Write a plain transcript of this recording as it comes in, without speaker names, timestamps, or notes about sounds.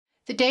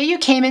The day you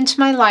came into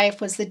my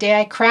life was the day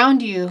I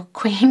crowned you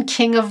Queen,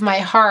 King of my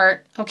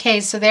heart. Okay,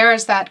 so there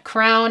is that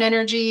crown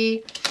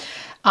energy.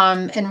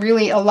 And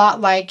really a lot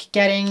like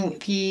getting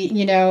the,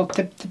 you know,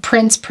 the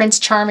Prince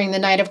Charming, the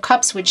Knight of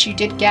Cups, which you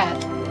did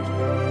get.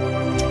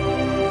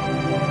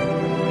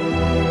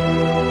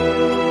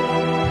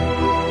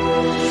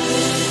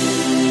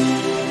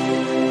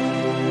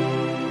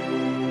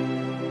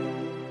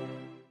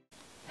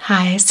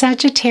 Hi,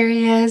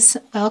 Sagittarius.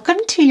 Welcome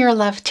to your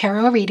love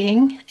tarot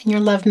reading and your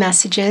love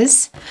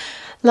messages.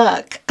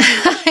 Look,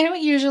 I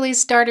don't usually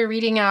start a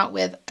reading out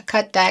with a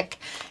cut deck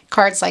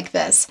cards like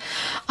this.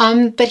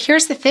 But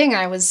here's the thing,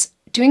 I was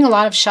doing a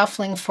lot of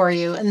shuffling for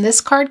you and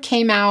this card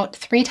came out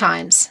 3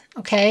 times,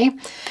 okay?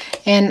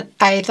 And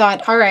I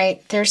thought, all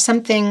right, there's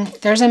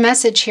a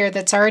message here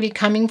that's already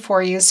coming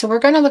for you. So we're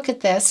going to look at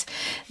this.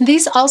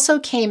 These also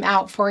came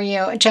out for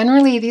you.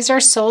 Generally, these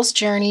are Soul's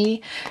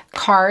Journey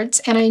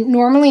cards. And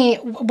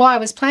I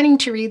was planning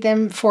to read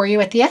them for you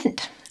at the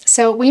end.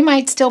 So we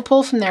might still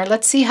pull from there.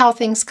 Let's see how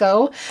things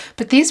go.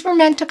 But these were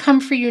meant to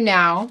come for you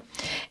now.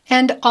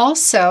 And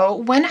also,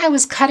 when I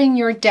was cutting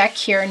your deck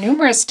here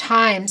numerous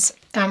times,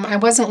 I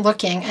wasn't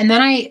looking. And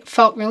then I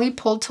felt really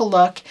pulled to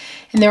look.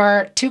 And there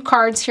are 2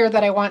 cards here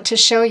that I want to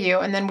show you.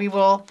 And then we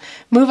will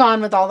move on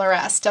with all the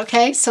rest.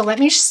 Okay, so let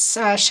me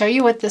show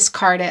you what this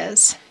card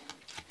is.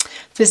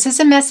 This is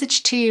a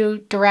message to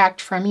you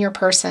direct from your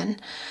person.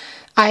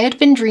 I had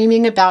been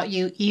dreaming about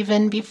you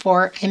even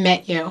before I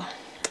met you.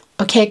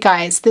 Okay,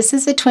 guys, this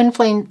is a twin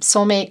flame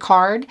soulmate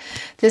card.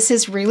 This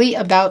is really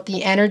about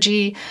the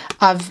energy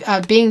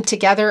of being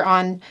together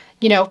on,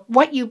 you know,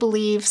 what you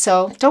believe.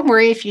 So don't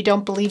worry if you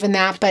don't believe in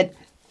that, but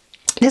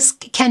this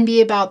can be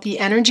about the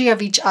energy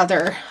of each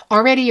other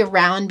already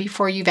around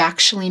before you've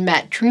actually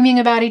met, dreaming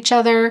about each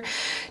other,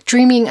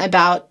 dreaming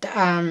about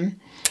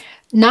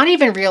not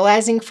even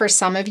realizing for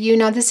some of you.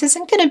 Now, this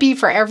isn't going to be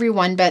for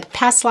everyone, but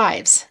past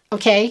lives,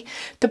 okay?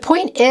 The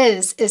point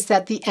is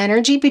that the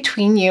energy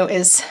between you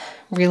is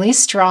really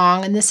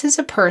strong, and this is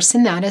a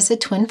person that is a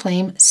twin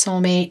flame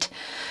soulmate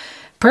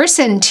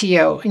person to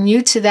you and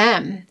you to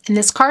them. And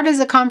this card is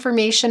a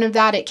confirmation of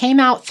that. It came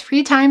out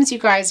 3 times, you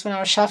guys, when I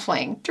was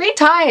shuffling. 3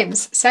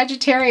 times,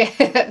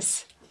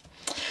 Sagittarius.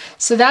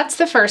 So that's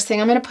the first thing.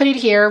 I'm going to put it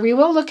here. We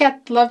will look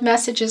at love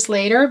messages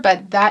later,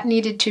 but that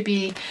needed to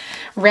be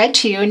read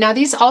to you. Now,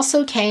 these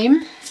also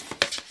came.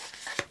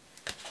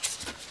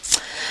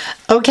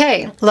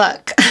 Okay,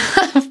 look.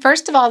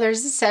 First of all,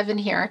 there's a 7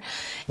 here.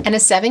 And a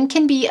 7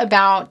 can be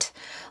about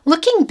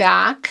looking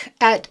back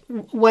at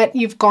what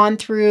you've gone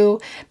through,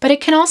 but it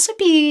can also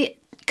be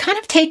kind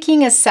of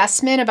taking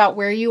assessment about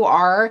where you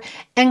are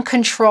and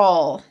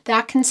control.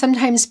 That can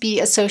sometimes be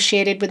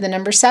associated with the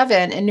number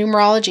 7 in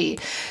numerology.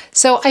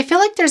 So I feel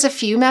like there's a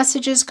few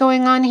messages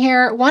going on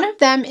here. One of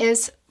them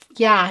is,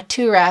 yeah,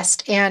 to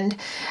rest. And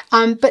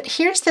but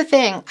here's the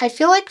thing. I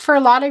feel like for a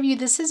lot of you,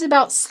 this is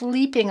about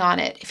sleeping on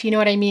it, if you know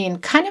what I mean.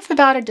 Kind of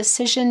about a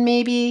decision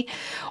maybe,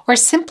 or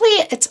simply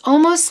it's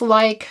almost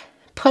like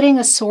putting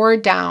a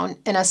sword down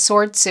in a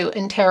sword suit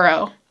in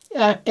tarot,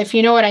 if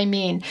you know what I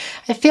mean.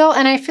 I feel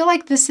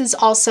like this is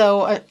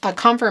also a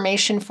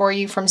confirmation for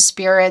you from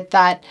Spirit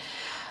that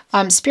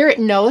Spirit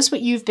knows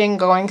what you've been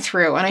going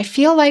through. And I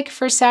feel like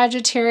for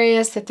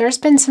Sagittarius that there's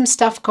been some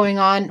stuff going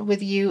on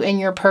with you and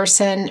your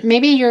person.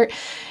 Maybe you're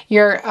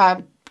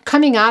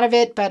coming out of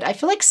it, but I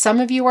feel like some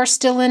of you are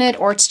still in it,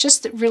 or it's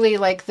just really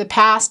like the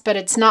past, but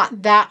it's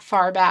not that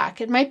far back.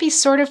 It might be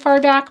sort of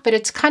far back, but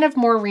it's kind of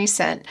more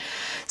recent.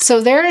 So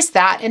there is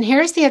that. And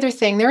here's the other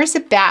thing. There is a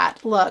bat.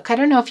 Look, I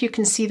don't know if you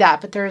can see that,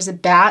 but there is a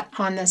bat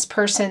on this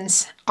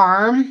person's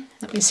arm.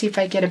 Let me see if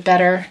I get a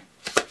better.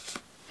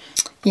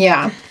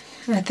 Yeah.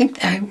 I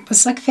think I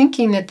was like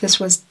thinking that this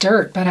was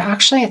dirt, but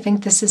actually I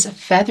think this is a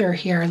feather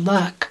here.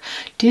 Look,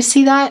 do you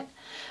see that?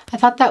 I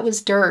thought that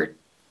was dirt.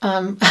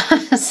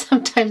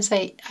 Sometimes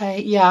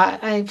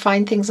I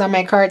find things on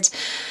my cards.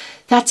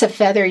 That's a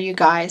feather, you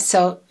guys.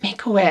 So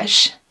make a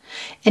wish.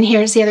 And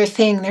here's the other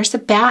thing. There's a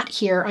bat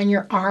here on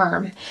your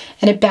arm.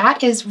 And a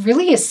bat is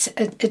really, it's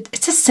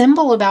a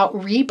symbol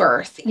about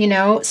rebirth, you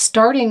know,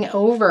 starting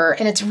over.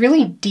 And it's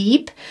really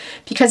deep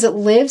because it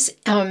lives,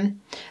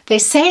 they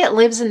say it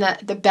lives in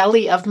the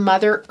belly of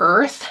Mother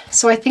Earth.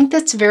 So I think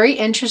that's very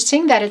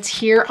interesting that it's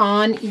here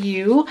on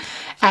you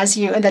as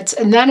you, and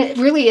then it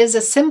really is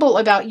a symbol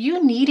about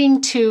you needing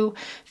to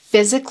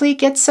physically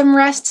get some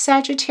rest,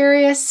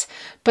 Sagittarius,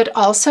 but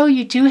also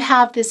you do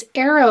have this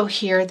arrow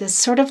here, this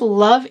sort of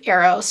love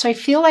arrow. So I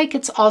feel like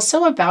it's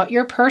also about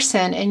your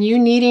person and you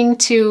needing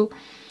to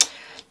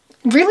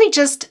really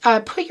just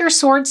put your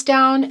swords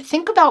down.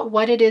 Think about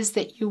what it is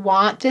that you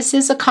want. This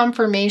is a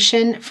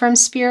confirmation from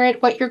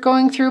Spirit, what you're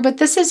going through, but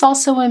this is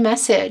also a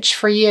message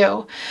for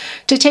you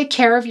to take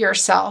care of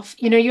yourself.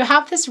 You know, you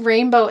have this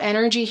rainbow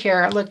energy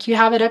here. Look, you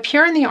have it up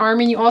here in the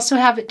arm and you also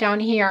have it down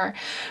here,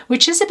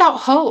 which is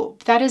about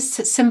hope. That is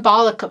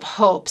symbolic of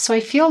hope. So I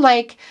feel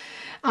like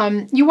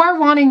You are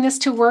wanting this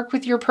to work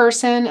with your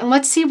person, and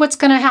let's see what's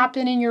going to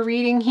happen in your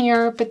reading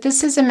here. But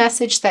this is a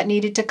message that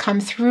needed to come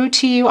through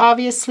to you,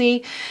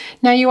 obviously.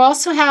 Now, you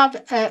also have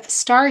a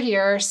star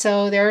here,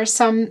 so there's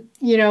some,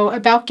 you know,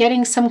 about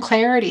getting some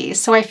clarity.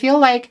 So I feel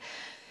like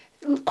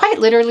quite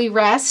literally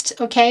rest,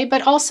 okay,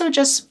 but also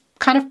just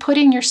kind of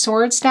putting your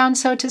swords down,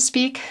 so to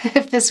speak,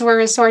 if this were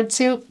a sword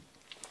suit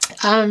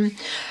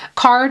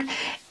card,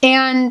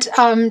 and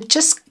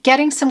just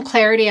getting some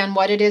clarity on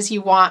what it is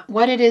you want,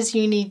 what it is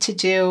you need to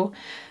do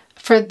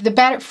for the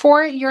better,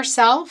 for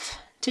yourself,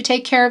 to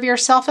take care of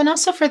yourself, and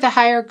also for the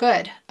higher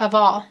good of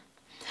all.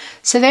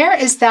 So there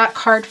is that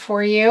card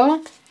for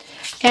you.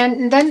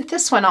 And then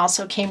this one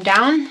also came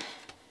down.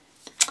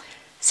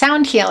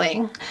 Sound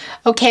healing.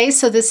 Okay,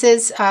 so this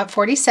is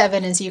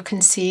 47, as you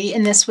can see,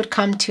 and this would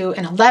come to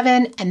an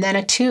 11 and then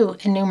a 2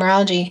 in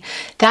numerology.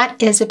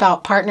 That is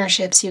about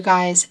partnerships, you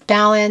guys.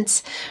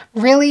 Balance.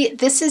 Really,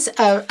 this is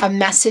a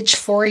message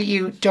for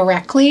you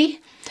directly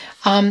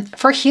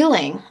for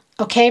healing.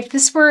 Okay, if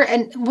this were,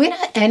 and when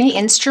any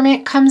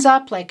instrument comes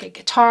up, like a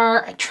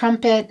guitar, a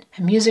trumpet,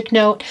 a music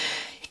note,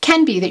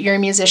 can be that you're a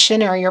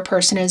musician or your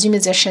person is a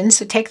musician,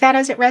 so take that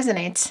as it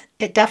resonates.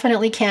 It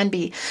definitely can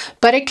be.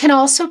 But it can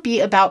also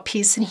be about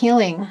peace and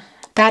healing.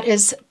 That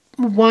is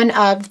one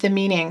of the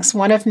meanings,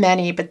 one of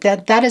many, but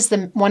that is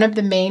one of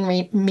the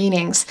main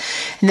meanings.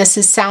 And this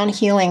is sound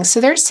healing. So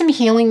there's some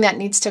healing that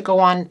needs to go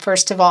on,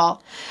 first of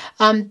all.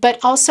 But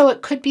also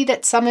it could be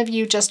that some of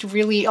you just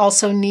really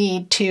also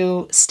need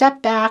to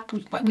step back.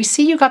 We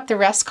see you got the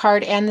rest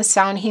card and the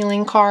sound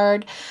healing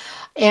card.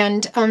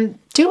 And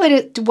do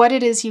what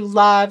it is you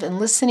love, and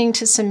listening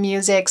to some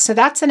music. So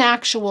that's an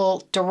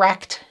actual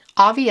direct,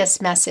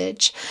 obvious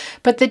message.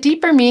 But the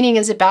deeper meaning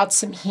is about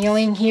some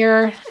healing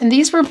here. And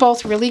these were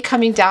both really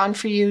coming down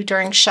for you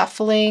during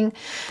shuffling.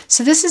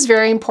 So this is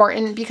very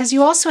important because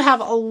you also have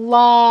a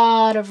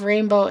lot of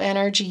rainbow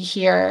energy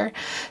here.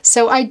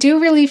 So I do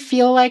really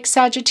feel like,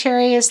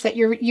 Sagittarius, that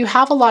you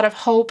have a lot of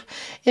hope,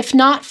 if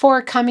not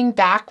for coming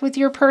back with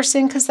your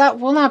person, because that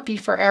will not be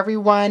for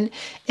everyone.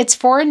 It's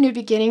for a new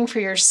beginning for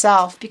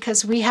yourself,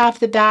 because we have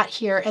the bat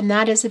here, and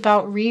that is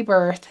about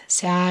rebirth,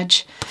 Sag.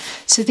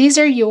 So these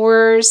are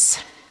yours.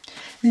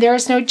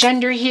 There's no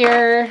gender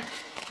here.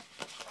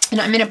 And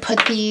I'm going to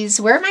put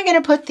these, where am I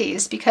going to put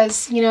these?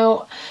 Because, you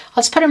know,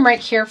 let's put them right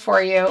here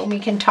for you, and we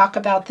can talk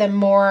about them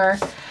more.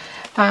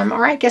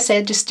 Or I guess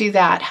I'd just do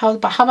that. How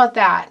about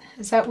that?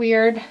 Is that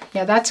weird?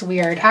 Yeah, that's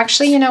weird.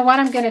 Actually, you know what?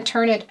 I'm going to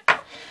turn it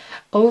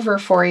over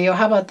for you.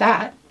 How about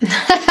that?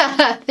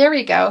 There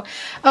we go.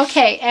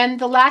 Okay, and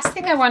the last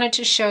thing I wanted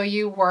to show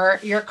you were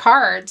your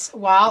cards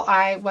while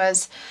I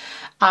was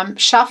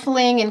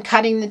shuffling and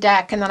cutting the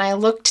deck, and then I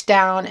looked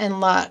down and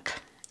look.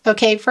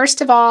 Okay,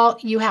 first of all,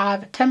 you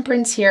have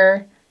Temperance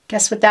here.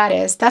 Guess what that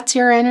is? That's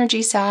your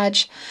energy, Sag.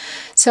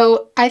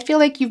 So I feel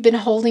like you've been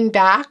holding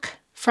back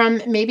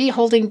from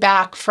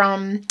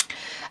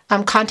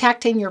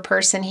contacting your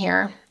person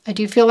here. I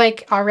do feel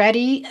like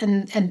already,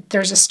 and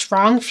there's a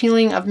strong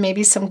feeling of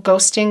maybe some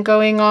ghosting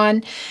going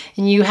on,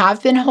 and you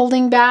have been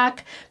holding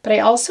back. But I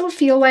also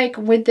feel like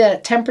with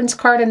the Temperance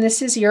card, and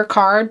this is your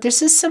card,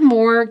 this is some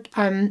more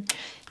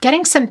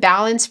getting some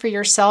balance for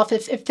yourself.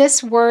 If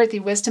this were the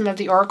wisdom of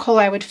the Oracle,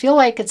 I would feel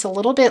like it's a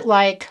little bit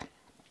like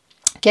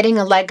getting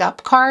a leg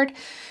up card,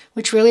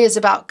 which really is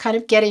about kind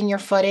of getting your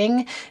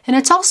footing. And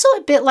it's also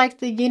a bit like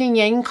the yin and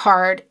yang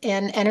card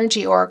in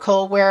Energy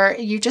Oracle, where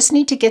you just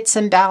need to get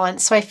some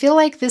balance. So I feel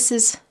like this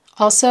is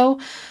also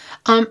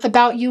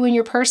about you and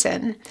your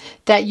person,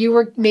 that you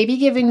were maybe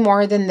giving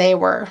more than they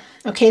were.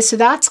 Okay, so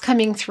that's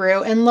coming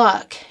through. And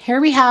look, here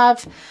we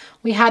had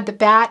the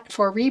bat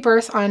for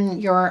rebirth on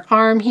your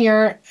arm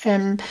here,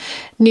 and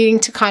needing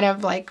to kind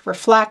of like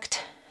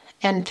reflect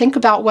and think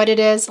about what it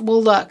is.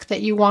 Well, look,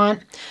 that you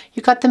want.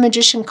 You got the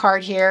Magician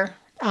card here.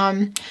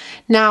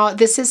 Now,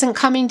 this isn't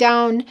coming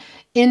down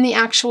in the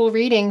actual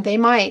reading. They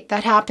might,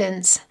 that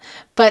happens.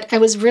 But I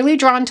was really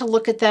drawn to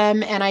look at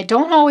them, and I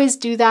don't always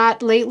do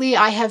that. Lately,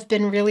 I have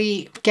been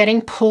really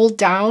getting pulled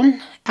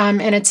down,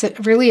 and it's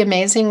really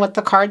amazing what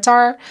the cards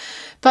are.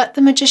 But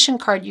the Magician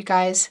card, you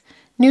guys,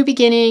 new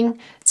beginning,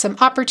 some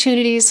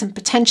opportunities, some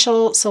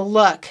potential. So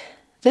look,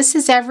 this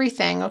is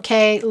everything,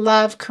 okay?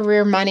 Love,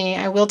 career, money.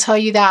 I will tell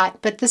you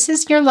that. But this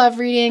is your love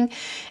reading.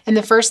 And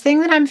the first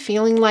thing that I'm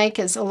feeling like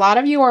is a lot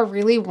of you are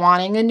really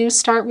wanting a new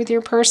start with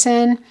your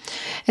person.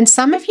 And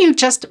some of you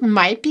just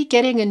might be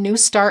getting a new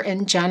start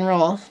in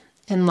general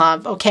in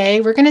love,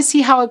 okay? We're going to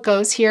see how it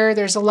goes here.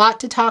 There's a lot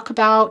to talk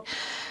about.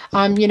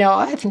 You know,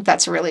 I think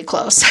that's really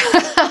close.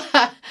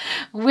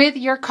 With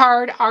your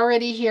card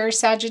already here,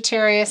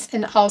 Sagittarius,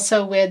 and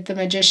also with the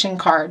Magician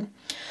card.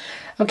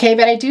 Okay,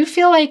 but I do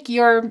feel like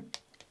you're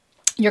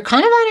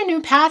kind of on a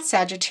new path,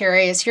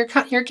 Sagittarius.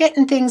 You're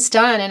getting things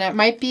done, and it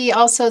might be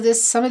also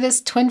some of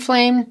this twin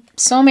flame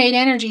soulmate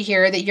energy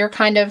here, that you're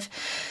kind of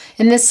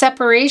in this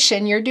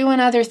separation. You're doing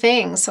other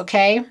things,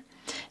 okay?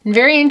 And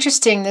very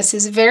interesting. This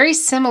is very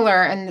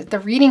similar, and the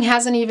reading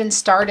hasn't even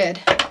started,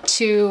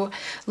 to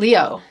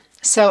Leo.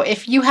 So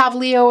if you have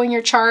Leo in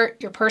your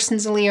chart, your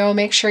person's a Leo,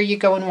 make sure you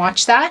go and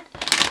watch that.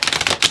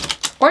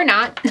 or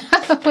not,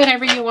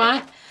 whatever you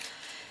want.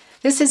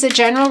 This is a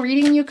general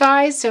reading, you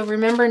guys, so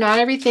remember, not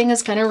everything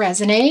is going to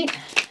resonate.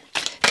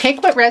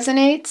 Take what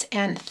resonates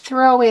and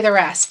throw away the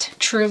rest,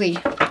 truly,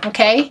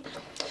 okay?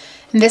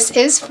 And this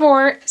is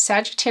for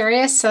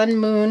Sagittarius, Sun,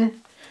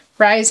 Moon,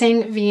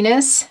 Rising,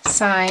 Venus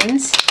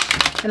signs.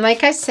 And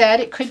like I said,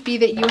 it could be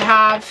that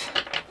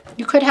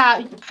you could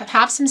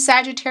have some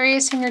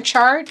Sagittarius in your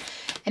chart,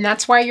 and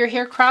that's why you're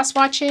here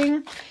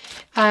cross-watching.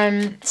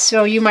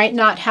 So you might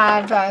not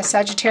have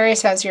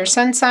Sagittarius as your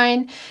sun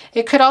sign.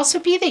 It could also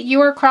be that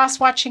you are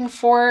cross-watching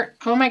for,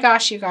 oh my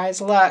gosh, you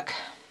guys, look.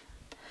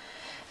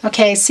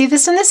 Okay, see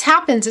this, when this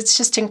happens, it's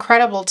just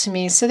incredible to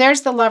me. So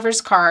there's the Lover's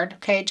card,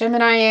 okay,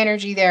 Gemini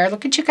energy there.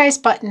 Look at you guys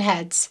button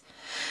heads.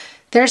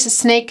 There's a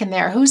snake in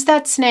there. Who's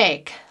that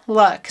snake?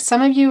 Look,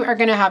 some of you are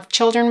going to have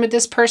children with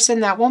this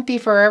person. That won't be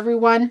for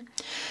everyone.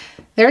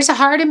 There's a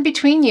heart in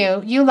between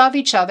you. You love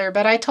each other,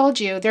 but I told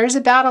you, there's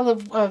a battle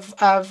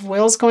of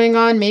wills going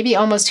on, maybe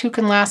almost who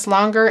can last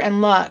longer.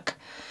 And look,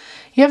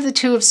 you have the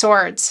Two of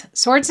Swords.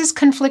 Swords is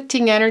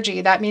conflicting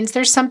energy. That means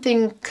there's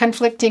something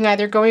conflicting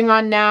either going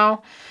on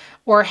now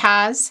or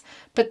has.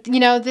 But, you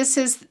know, this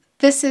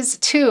is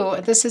two.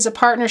 This is a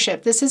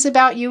partnership. This is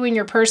about you and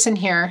your person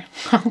here,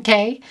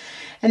 okay?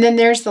 And then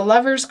there's the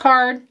Lover's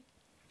card,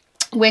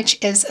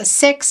 which is a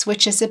 6,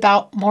 which is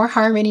about more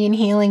harmony and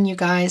healing, you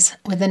guys,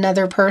 with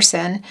another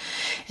person.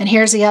 And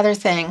here's the other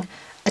thing.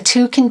 A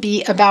 2 can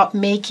be about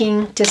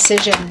making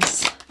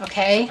decisions,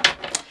 okay?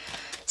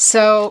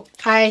 So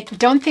I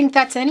don't think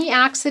that's any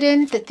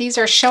accident that these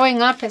are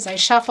showing up as I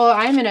shuffle.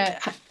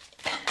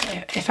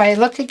 If I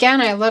look again,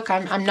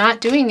 I'm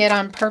not doing it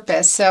on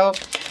purpose. So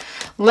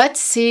let's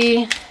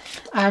see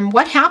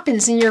what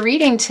happens in your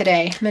reading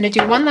today. I'm going to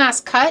do one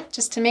last cut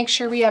just to make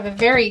sure we have a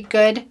very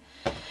good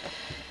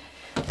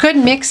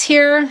mix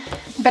here,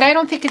 but I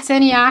don't think it's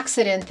any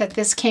accident that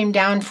this came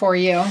down for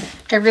you.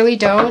 I really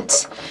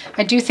don't.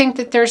 I do think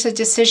that there's a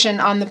decision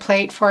on the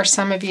plate for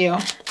some of you,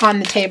 on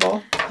the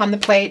table, on the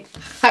plate,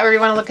 however you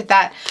want to look at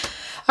that.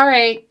 All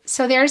right,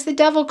 so there's the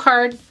Devil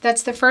card.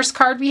 That's the first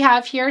card we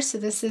have here. So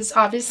this is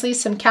obviously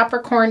some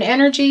Capricorn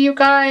energy, you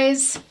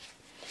guys.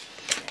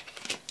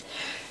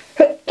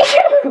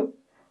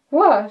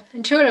 Whoa,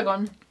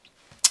 intuitive.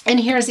 And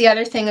here's the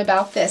other thing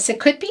about this. It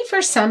could be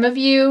for some of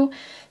you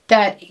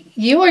that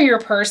you or your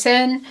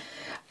person,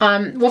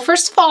 well,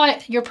 first of all,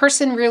 your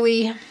person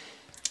really,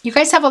 you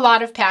guys have a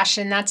lot of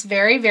passion. That's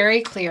very,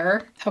 very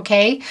clear,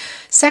 okay?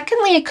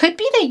 Secondly, it could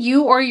be that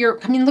you or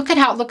your, I mean, look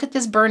at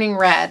this burning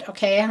red,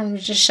 okay? I'm going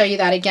to just show you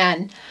that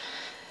again.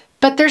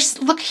 But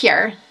look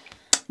here.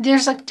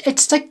 There's like,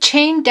 it's like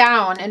chained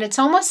down, and it's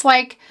almost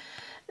like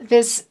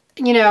this,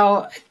 you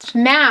know, it's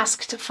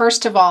masked,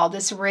 first of all,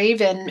 this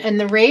raven, and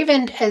the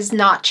raven is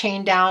not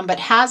chained down, but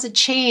has a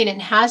chain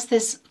and has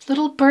this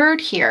little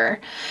bird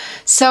here.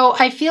 So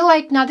I feel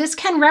like now this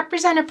can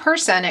represent a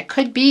person. It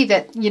could be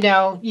that, you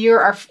know,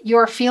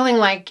 you're feeling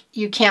like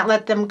you can't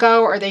let them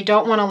go, or they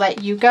don't want to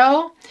let you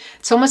go.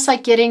 It's almost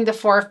like getting the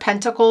 4 of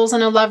Pentacles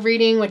in a love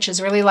reading, which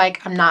is really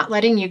like, I'm not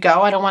letting you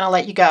go. I don't want to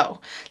let you go.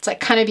 It's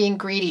like kind of being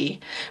greedy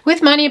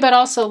with money, but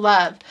also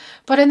love.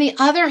 But on the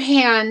other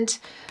hand,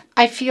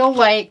 I feel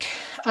like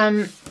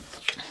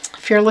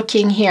if you're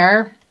looking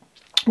here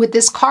with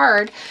this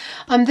card,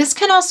 this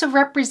can also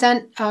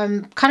represent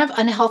kind of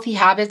unhealthy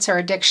habits or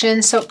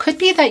addiction. So it could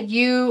be that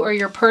you or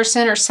your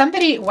person or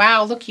somebody,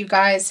 wow, look you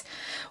guys,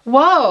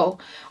 whoa,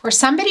 or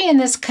somebody in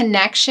this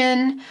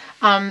connection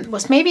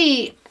was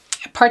maybe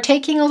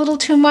partaking a little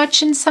too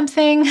much in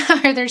something,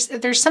 or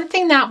there's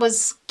something that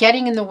was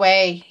getting in the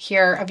way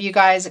here of you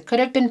guys. It could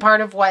have been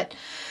part of what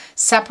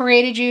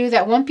separated you.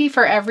 That won't be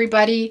for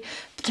everybody,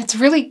 but it's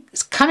really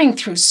coming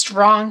through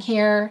strong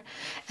here.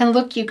 And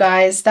look, you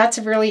guys, that's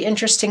a really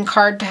interesting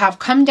card to have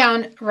come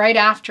down right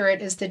after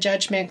it is the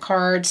Judgment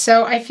card.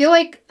 So I feel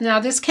like now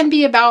this can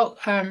be about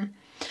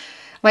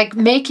like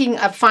making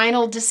a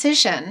final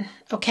decision,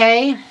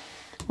 okay?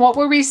 What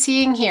were we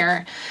seeing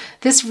here?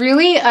 This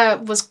really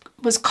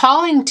was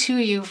calling to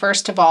you,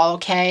 first of all,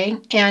 okay?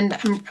 And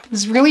I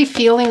was really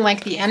feeling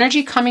like the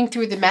energy coming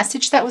through, the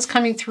message that was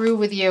coming through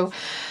with you,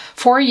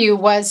 for you,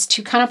 was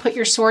to kind of put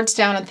your swords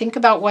down and think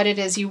about what it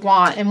is you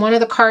want. And one of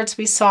the cards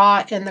we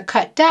saw in the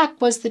cut deck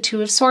was the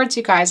Two of Swords,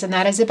 you guys, and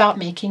that is about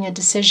making a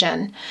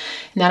decision.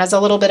 And that is a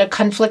little bit of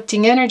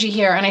conflicting energy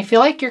here. And I feel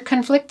like you're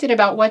conflicted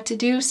about what to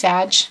do,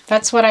 Sag.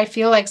 That's what I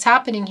feel like is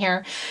happening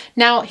here.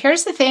 Now,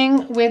 here's the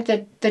thing with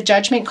the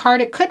Judgment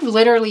card. It could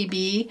literally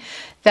be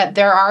that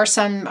there are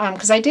some,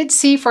 because I did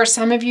see for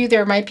some of you,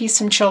 there might be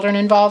some children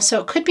involved.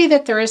 So it could be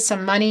that there is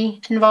some money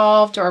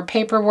involved, or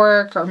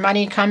paperwork, or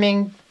money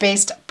coming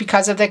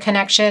because of the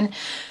connection.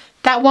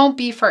 That won't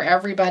be for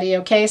everybody,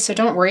 okay? So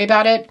don't worry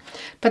about it.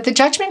 But the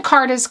Judgment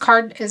card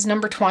is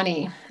number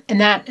 20.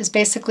 And that is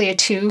basically a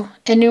 2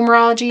 in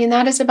numerology. And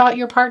that is about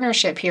your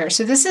partnership here.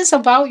 So this is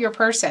about your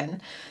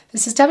person.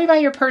 This is definitely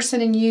about your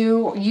person and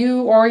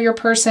you or your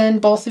person,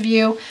 both of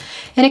you.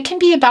 And it can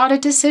be about a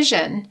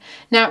decision.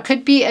 Now, it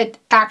could be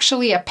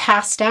actually a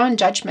passed down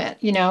judgment,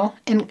 you know,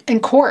 in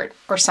court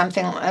or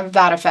something of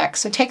that effect.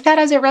 So take that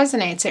as it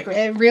resonates.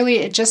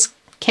 It just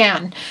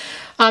can.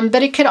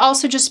 But it could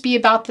also just be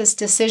about this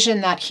decision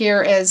that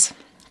here is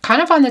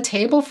kind of on the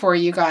table for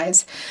you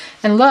guys.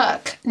 And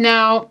look,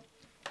 now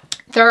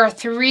there are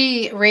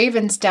 3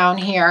 ravens down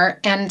here.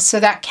 And so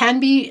that can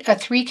be, a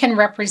 3 can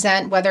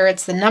represent whether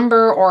it's the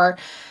number or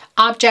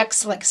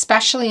objects, like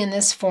especially in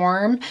this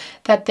form,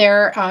 that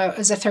there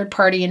is a third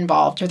party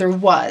involved, or there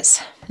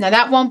was. Now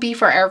that won't be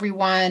for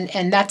everyone.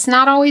 And that's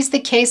not always the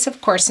case,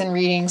 of course, in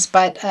readings,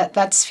 but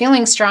that's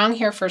feeling strong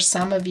here for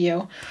some of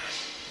you.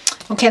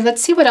 Okay,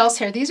 let's see what else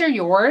here. These are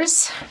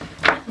yours.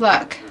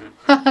 Look.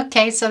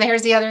 Okay, so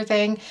here's the other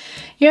thing.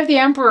 You have the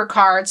Emperor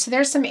card. So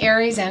there's some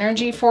Aries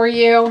energy for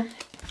you.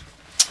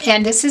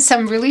 And this is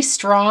some really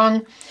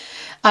strong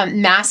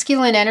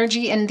masculine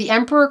energy. And the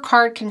Emperor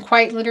card can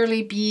quite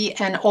literally be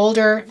an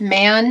older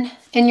man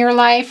in your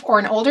life, or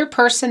an older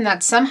person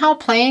that's somehow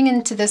playing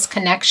into this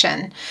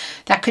connection.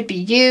 That could be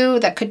you.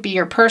 That could be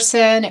your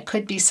person. It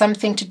could be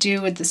something to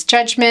do with this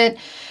judgment.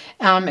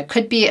 It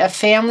could be a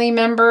family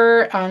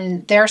member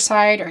on their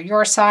side or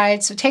your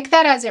side. So take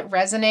that as it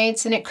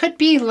resonates. And it could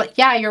be,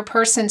 yeah, your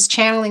person's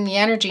channeling the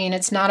energy and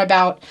it's not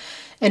about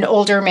an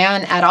older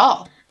man at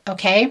all.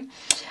 Okay.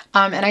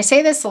 And I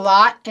say this a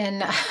lot,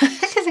 and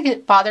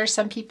it bothers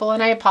some people,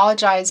 and I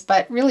apologize,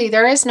 but really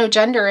there is no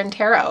gender in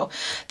tarot.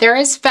 There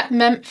is,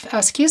 masculine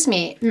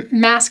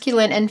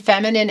and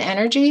feminine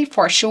energy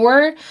for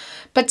sure,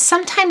 but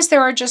sometimes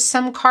there are just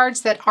some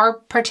cards that are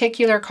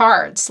particular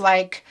cards,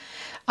 like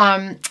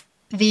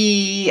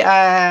Energy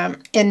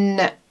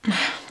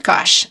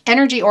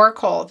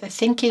Oracle, the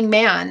Thinking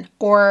Man,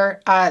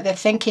 or the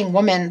Thinking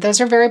Woman.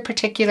 Those are very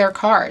particular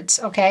cards,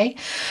 okay?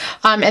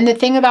 And the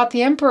thing about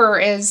the Emperor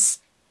is,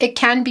 it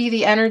can be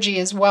the energy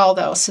as well,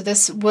 though. So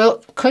this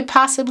could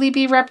possibly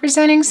be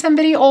representing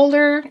somebody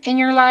older in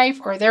your life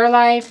or their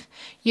life.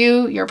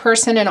 Your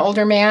person, an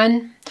older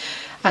man,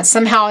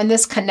 somehow in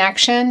this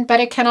connection. But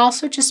it can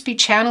also just be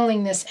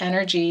channeling this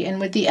energy. And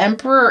with the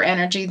Emperor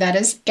energy, that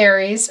is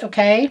Aries,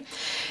 okay?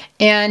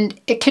 And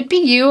it could be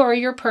you or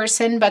your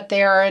person, but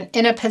they are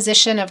in a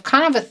position of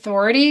kind of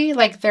authority.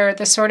 Like they're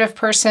the sort of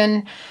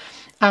person...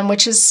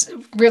 which is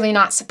really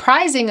not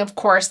surprising, of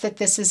course, that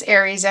this is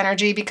Aries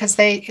energy, because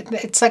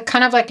it's like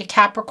kind of like a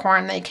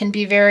Capricorn. They can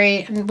be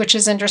very, which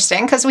is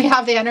interesting because we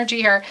have the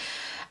energy here,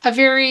 a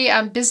very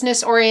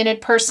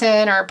business-oriented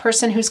person, or a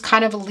person who's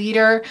kind of a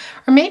leader,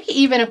 or maybe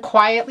even a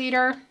quiet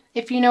leader,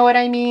 if you know what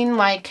I mean,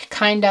 like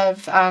kind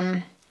of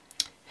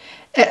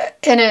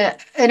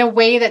in a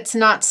way that's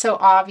not so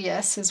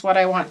obvious is what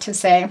I want to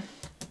say.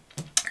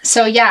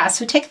 So yeah,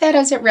 so take that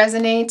as it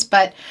resonates,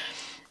 but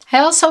I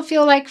also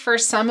feel like for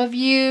some of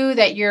you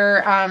that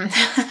your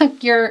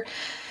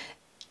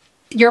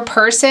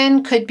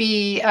person could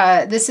be,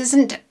 this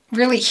isn't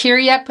really here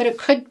yet, but it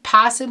could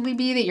possibly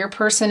be that your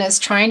person is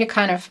trying to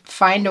kind of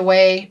find a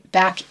way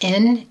back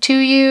into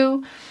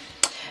you.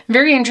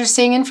 Very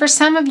interesting. And for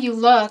some of you,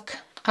 look,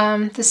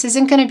 this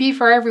isn't going to be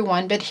for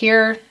everyone, but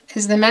here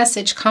is the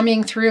message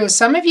coming through.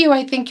 Some of you,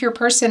 I think your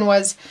person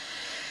was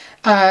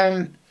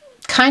kind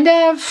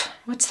of,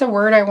 what's the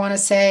word I want to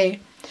say?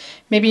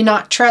 Maybe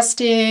not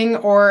trusting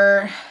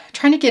or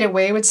trying to get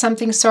away with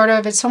something, sort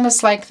of. It's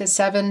almost like the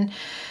 7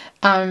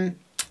 of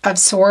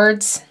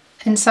Swords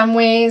in some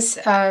ways,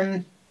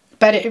 but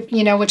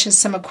which is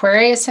some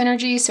Aquarius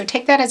energy. So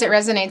take that as it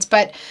resonates.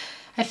 But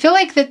I feel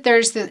like that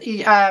there's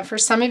for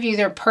some of you,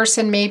 their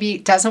person maybe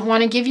doesn't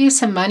want to give you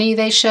some money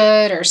they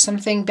should, or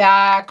something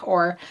back,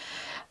 or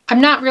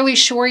I'm not really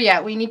sure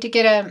yet. We need to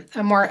get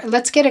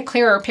let's get a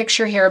clearer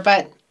picture here.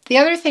 But the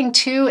other thing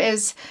too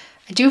is,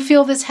 I do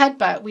feel this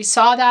headbutt. We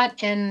saw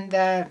that in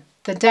the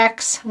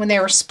decks when they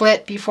were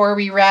split before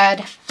we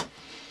read.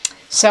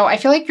 So I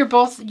feel like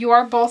you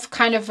are both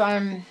kind of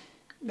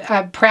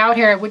proud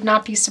here. I would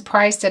not be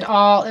surprised at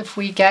all if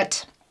we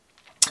get,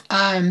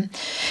 a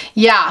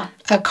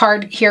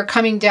card here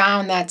coming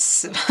down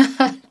that's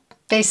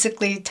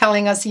basically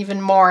telling us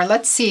even more.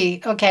 Let's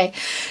see. Okay,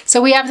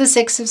 so we have the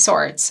 6 of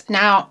Swords.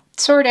 Now,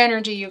 sword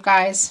energy, you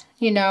guys,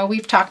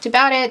 we've talked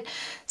about it.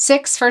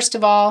 6, first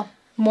of all,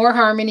 more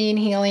harmony and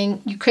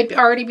healing. You could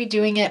already be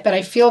doing it, but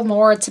I feel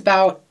more it's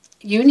about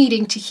you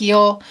needing to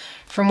heal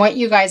from what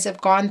you guys have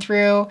gone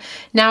through.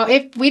 Now,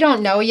 if we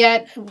don't know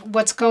yet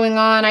what's going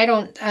on, I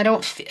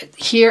don't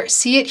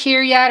see it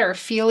here yet or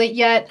feel it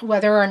yet,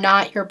 whether or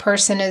not your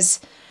person is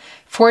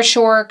for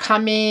sure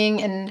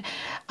coming. And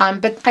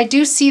but I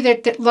do see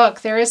that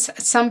look, there is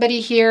somebody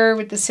here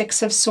with the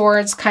 6 of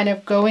Swords kind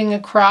of going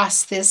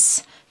across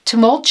this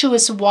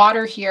tumultuous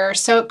water here.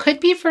 So it could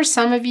be for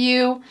some of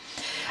you,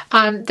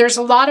 there's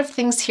a lot of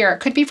things here. It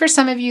could be for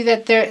some of you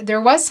that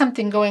there was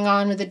something going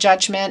on with a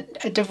judgment,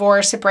 a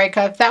divorce, a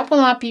breakup. That will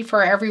not be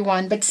for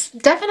everyone, but it's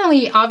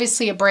definitely,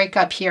 obviously, a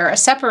breakup here, a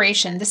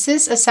separation. This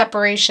is a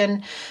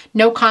separation,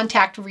 no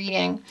contact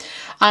reading.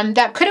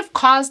 That could have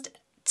caused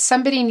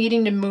somebody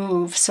needing to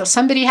move. So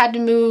somebody had to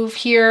move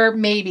here,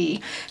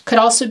 maybe. Could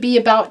also be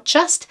about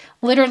just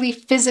literally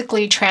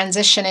physically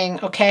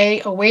transitioning,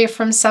 okay, away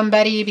from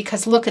somebody,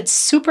 because look, it's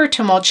super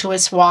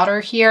tumultuous water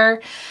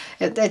here.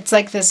 It's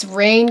like this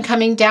rain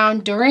coming down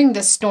during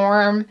the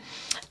storm.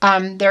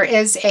 There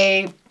is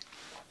you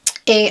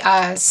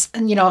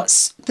know,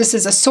 this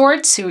is a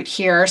sword suit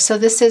here. So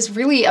this is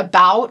really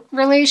about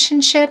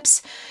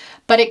relationships,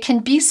 but it can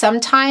be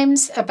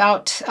sometimes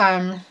about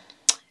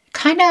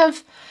kind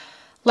of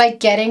like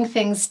getting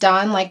things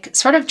done, like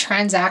sort of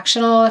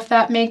transactional, if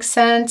that makes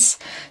sense.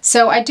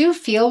 So I do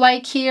feel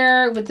like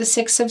here with the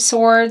Six of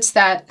Swords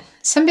that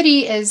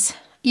somebody is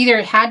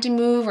either had to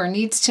move or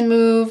needs to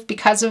move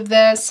because of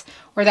this,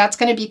 or that's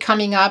going to be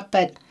coming up.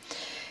 But,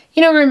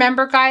 you know,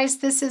 remember guys,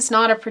 this is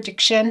not a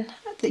prediction.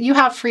 That you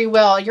have free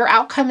will. Your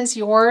outcome is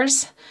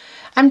yours.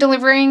 I'm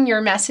delivering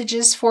your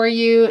messages for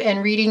you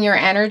and reading your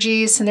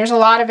energies. And there's a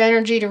lot of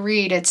energy to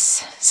read.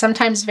 It's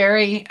sometimes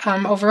very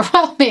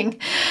overwhelming.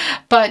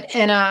 But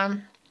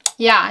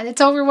yeah,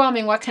 it's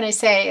overwhelming. What can I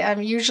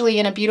say? Usually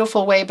in a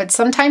beautiful way, but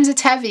sometimes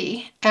it's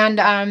heavy.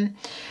 And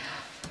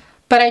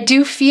but I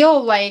do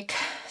feel like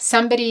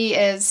somebody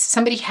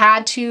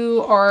had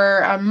to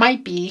or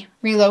might be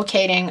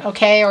relocating,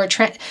 okay? Or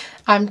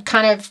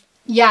kind of,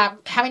 yeah,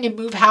 having to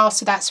move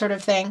house or that sort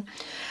of thing.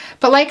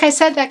 But like I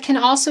said, that can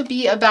also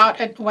be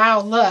about,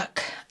 wow,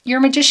 look, your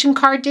Magician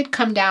card did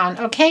come down.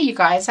 Okay, you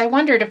guys, I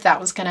wondered if that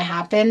was going to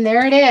happen.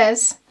 There it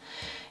is.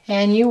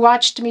 And you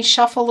watched me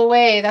shuffle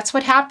away. That's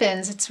what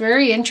happens. It's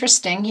very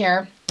interesting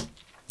here.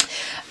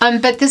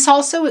 But this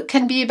also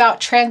can be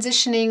about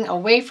transitioning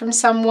away from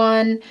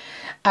someone,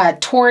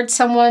 towards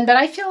someone. But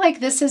I feel like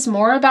this is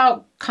more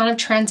about kind of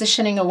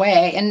transitioning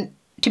away. And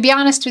to be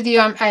honest with you,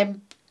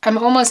 I'm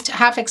almost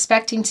half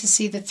expecting to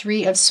see the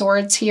Three of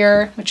Swords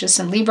here, which is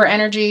some Libra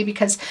energy,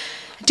 because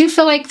I do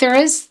feel like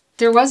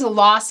there was a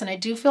loss, and I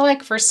do feel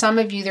like for some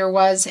of you there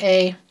was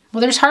well,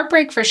 there's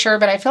heartbreak for sure,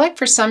 but I feel like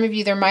for some of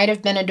you there might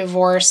have been a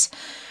divorce.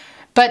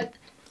 But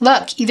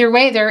look, either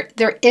way,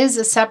 there is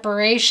a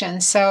separation.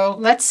 So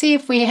let's see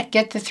if we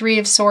get the Three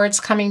of Swords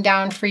coming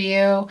down for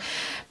you.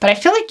 But I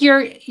feel like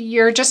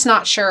you're just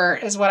not sure,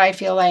 is what I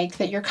feel like,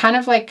 that you're kind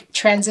of like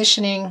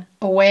transitioning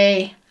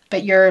away,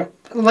 but you're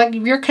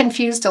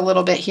confused a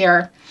little bit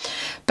here.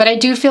 But I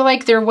do feel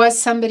like there was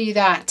somebody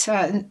that,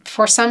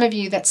 for some of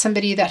you, that's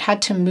somebody that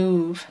had to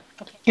move.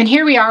 And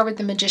here we are with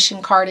the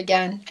Magician card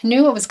again. I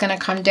knew it was going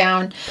to come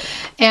down.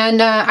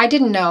 And I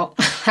didn't know,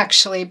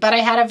 actually, but I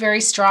had a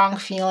very strong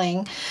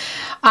feeling.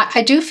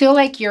 I do feel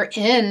like you're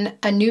in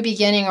a new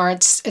beginning, or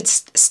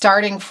it's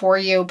starting for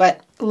you. But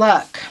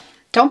look,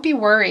 don't be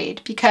worried,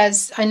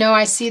 because I know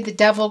I see the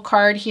Devil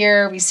card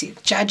here. We see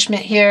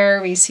Judgment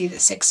here. We see the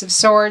Six of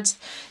Swords.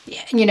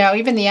 You know,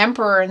 even the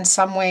Emperor in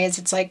some ways.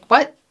 It's like,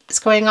 what is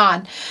going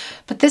on?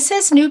 But this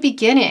is new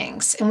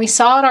beginnings, and we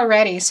saw it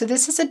already. So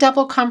this is a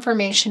double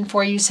confirmation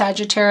for you,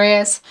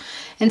 Sagittarius,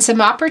 and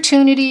some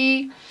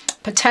opportunity,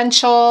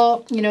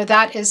 potential. You know,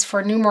 that is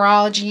for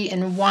numerology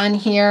in 1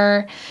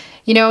 here.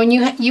 You know, and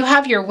you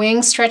have your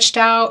wings stretched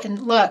out.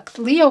 And look,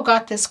 Leo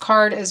got this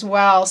card as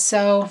well.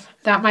 So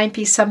that might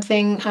be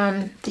something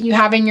that you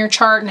have in your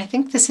chart. And I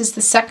think this is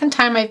the second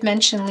time I've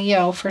mentioned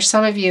Leo. For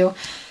some of you,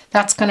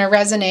 that's going to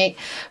resonate.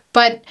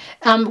 But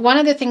one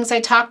of the things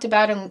I talked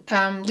about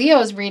in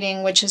Leo's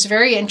reading, which is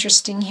very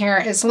interesting here,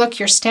 is look,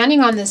 you're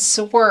standing on this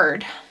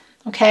sword,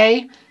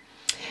 okay?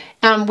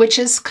 Which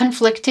is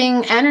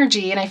conflicting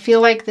energy. And I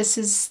feel like this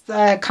is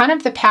kind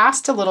of the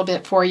past a little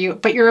bit for you,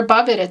 but you're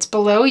above it, it's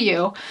below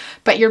you,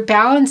 but you're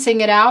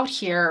balancing it out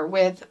here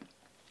with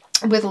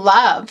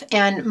love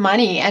and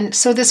money. And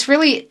so this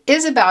really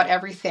is about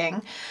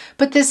everything,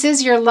 but this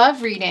is your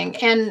love reading,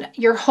 and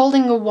you're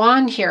holding a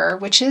wand here,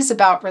 which is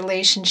about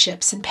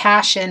relationships and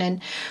passion.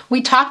 And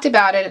we talked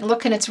about it, and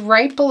look, and it's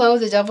right below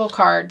the Devil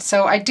card.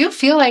 So I do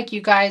feel like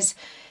you guys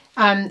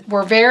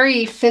were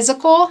very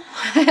physical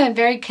and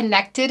very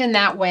connected in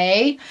that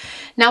way.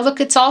 Now look,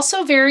 it's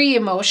also very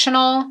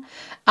emotional.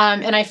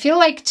 And I feel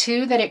like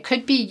too that it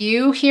could be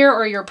you here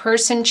or your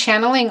person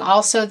channeling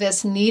also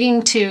this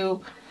needing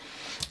to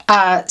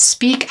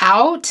speak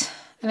out.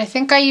 And I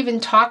think I even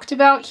talked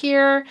about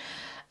here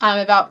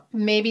about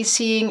maybe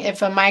seeing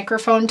if a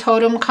microphone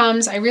totem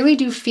comes. I really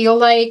do feel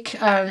like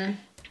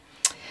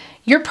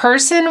your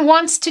person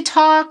wants to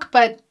talk,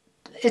 but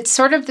it's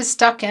sort of the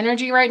stuck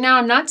energy right now.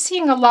 I'm not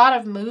seeing a lot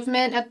of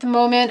movement at the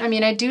moment. I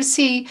mean, I do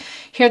see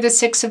here the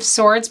Six of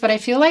Swords, but I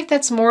feel like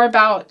that's more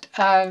about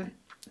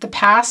the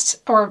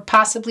past, or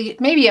possibly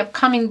maybe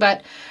upcoming,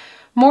 but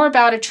more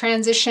about a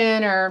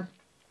transition, or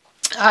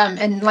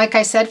and like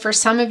I said, for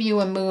some of you,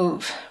 a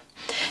move.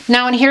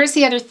 Now, and here's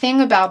the other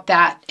thing about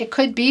that. It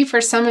could be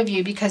for some of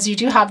you, because you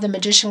do have the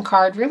Magician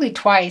card really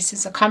twice,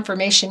 is a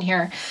confirmation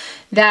here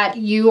that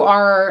you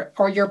are,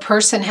 or your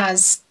person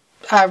has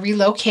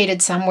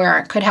relocated somewhere.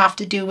 It could have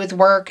to do with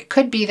work. It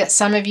could be that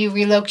some of you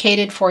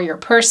relocated for your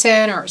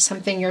person or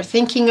something you're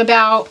thinking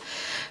about.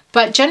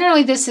 But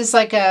generally, this is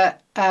like a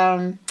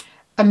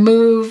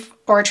move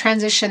or a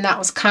transition that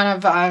was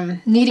kind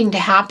of needing to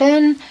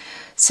happen.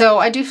 So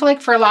I do feel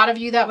like for a lot of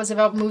you that was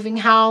about moving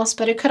house,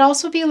 but it could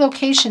also be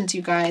locations,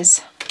 you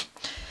guys.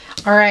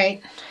 All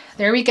right,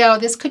 there we go.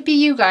 This could be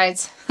you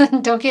guys.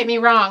 Don't get me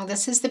wrong.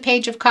 This is the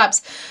Page of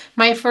Cups.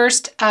 My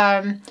first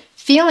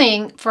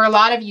feeling for a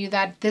lot of you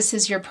that this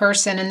is your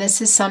person, and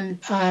this is some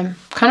kind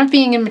of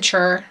being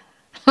immature.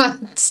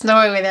 It's no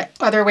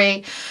other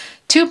way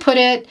to put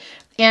it.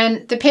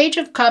 And the Page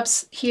of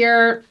Cups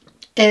here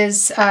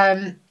is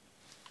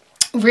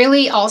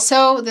really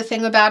also the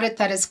thing about it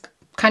that is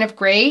kind of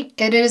great.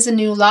 It is a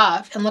new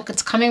love. And look,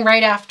 it's coming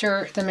right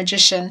after the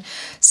Magician.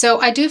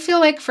 So I do feel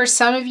like for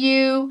some of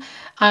you,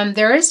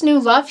 there is new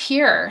love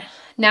here.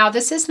 Now,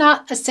 this is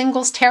not a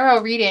singles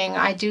tarot reading.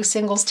 I do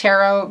singles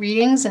tarot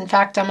readings. In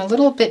fact, I'm a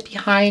little bit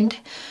behind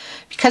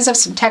because of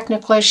some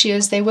technical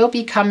issues. They will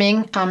be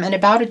coming in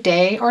about a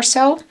day or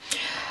so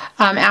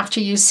after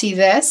you see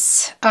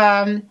this.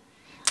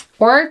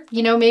 Or,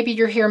 you know, maybe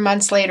you're here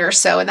months later.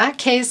 So in that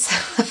case,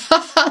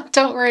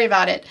 don't worry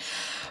about it.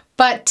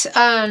 But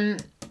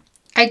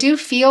I do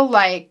feel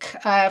like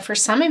for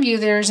some of you,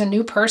 there's a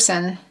new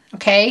person,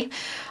 okay?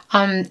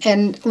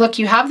 And look,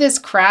 you have this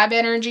crab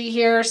energy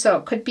here, so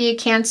it could be a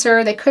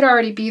Cancer. They could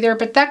already be there,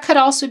 but that could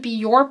also be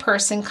your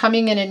person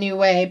coming in a new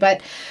way.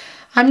 But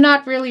I'm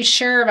not really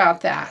sure about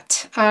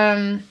that.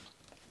 And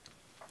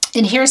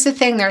here's the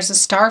thing. There's a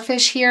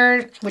starfish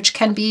here, which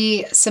can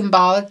be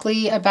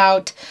symbolically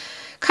about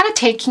kind of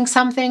taking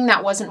something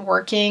that wasn't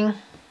working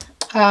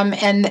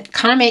and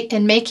kind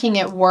of making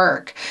it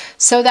work.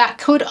 So that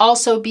could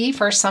also be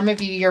for some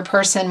of you, your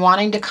person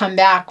wanting to come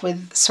back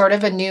with sort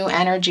of a new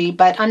energy,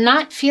 but I'm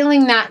not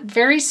feeling that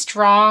very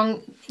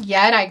strong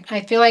yet.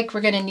 I feel like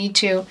we're going to need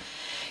to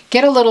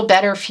get a little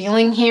better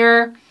feeling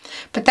here,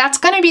 but that's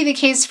going to be the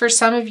case for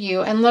some of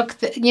you. And look,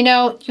 you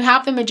know, you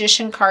have the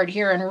Magician card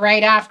here, and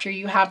right after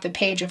you have the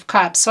Page of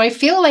Cups. So I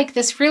feel like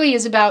this really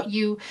is about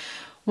you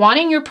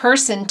wanting your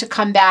person to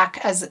come back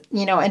as,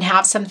 you know, and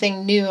have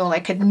something new,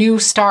 like a new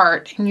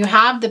start. And you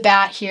have the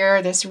bat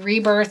here, this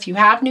rebirth. You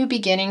have new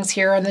beginnings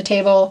here on the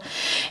table.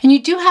 And you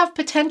do have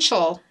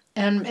potential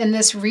in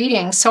this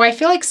reading. So I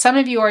feel like some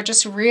of you are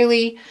just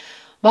really,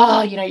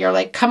 well, you know, you're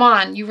like, come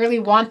on, you really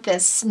want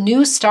this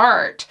new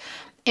start.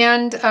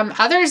 And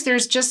others,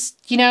 there's just,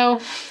 you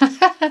know,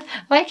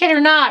 like it or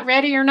not,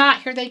 ready or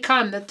not, here they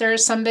come, that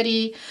there's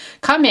somebody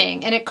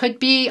coming. And it could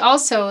be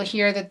also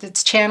here that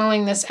it's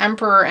channeling this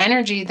Emperor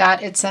energy,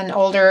 that it's an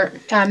older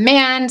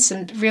man,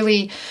 some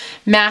really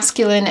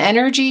masculine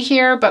energy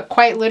here, but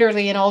quite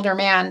literally an older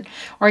man,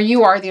 or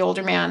you are the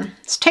older man.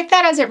 So take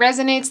that as it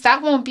resonates.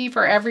 That won't be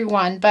for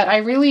everyone, but I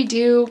really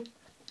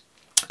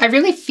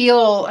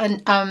feel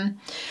an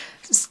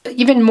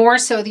even more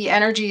so the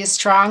energy is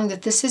strong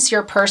that this is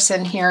your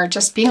person here,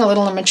 just being a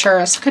little immature.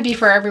 This could be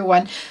for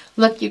everyone.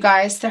 Look, you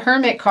guys, the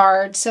Hermit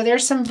card. So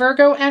there's some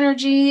Virgo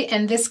energy,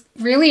 and this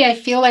really I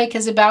feel like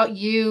is about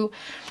you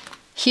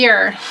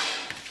here.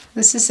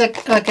 This is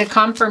like a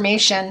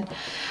confirmation.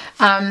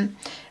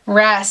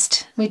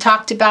 Rest. We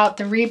talked about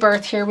the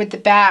rebirth here with the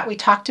bat. We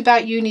talked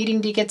about you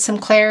needing to get some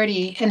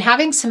clarity and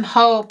having some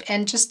hope,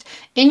 and just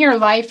in your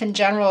life in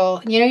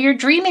general, you know, you're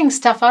dreaming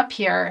stuff up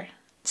here,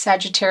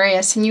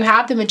 Sagittarius, and you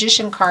have the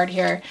Magician card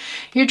here.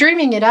 You're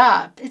dreaming it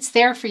up. It's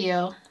there for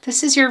you.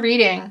 This is your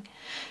reading.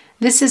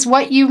 This is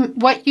what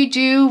you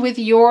do with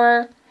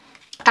your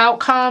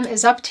outcome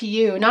is up to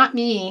you, not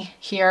me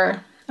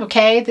here.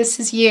 Okay, this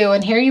is you,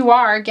 and here you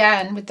are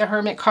again with the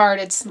Hermit card.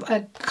 It's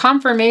a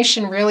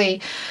confirmation,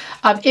 really.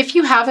 If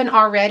you haven't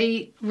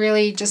already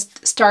really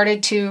just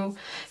started to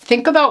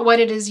think about what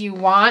it is you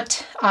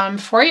want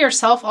for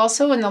yourself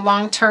also in the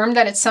long term,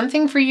 that it's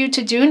something for you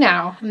to do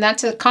now. And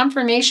that's a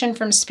confirmation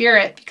from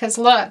Spirit, because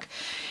look,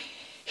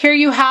 here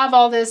you have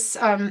all this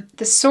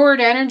the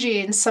sword energy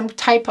and some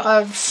type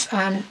of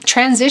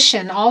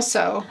transition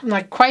also,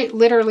 like quite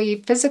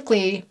literally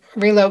physically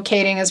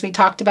relocating as we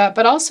talked about,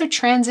 but also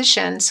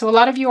transition. So a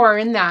lot of you are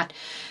in that,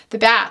 the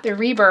bat, the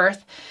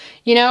rebirth.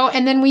 You know,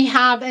 and then we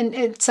have, and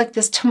it's like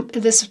this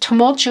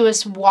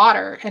tumultuous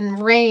water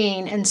and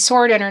rain and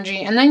sword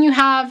energy. And then you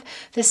have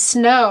the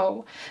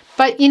snow,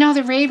 but you know,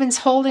 the raven's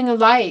holding a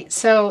light.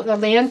 So the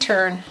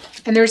lantern,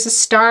 and there's a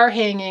star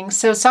hanging.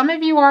 So some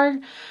of you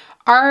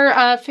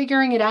are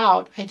figuring it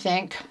out, I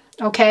think.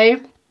 Okay.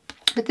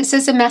 But this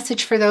is a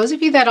message for those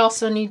of you that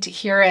also need to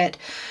hear it,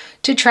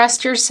 to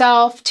trust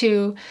yourself,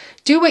 to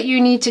do what you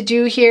need to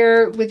do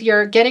here with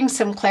your getting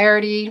some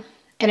clarity.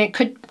 And it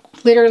could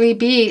literally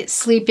be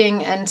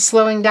sleeping and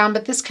slowing down,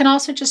 but this can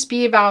also just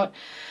be about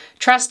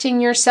trusting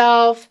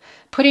yourself,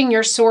 putting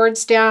your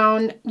swords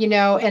down, you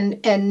know,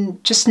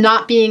 and just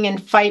not being in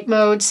fight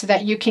mode, so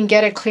that you can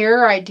get a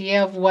clearer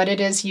idea of what it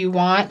is you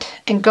want,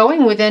 and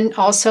going within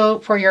also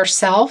for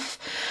yourself,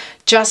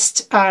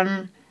 just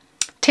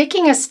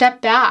taking a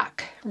step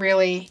back,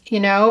 really, you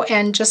know,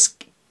 and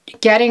just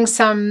getting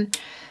some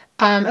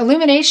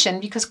illumination,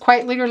 because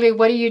quite literally,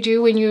 what do you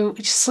do when you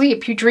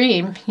sleep? You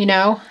dream, you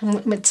know.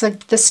 It's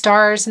like the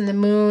stars and the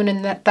moon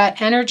and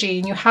that energy,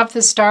 and you have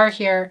the star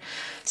here.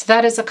 So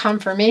that is a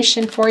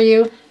confirmation for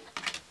you.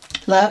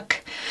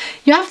 Look,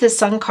 you have the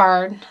Sun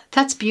card.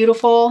 That's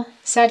beautiful,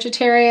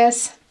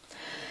 Sagittarius.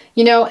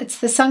 You know, it's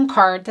the Sun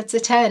card. That's a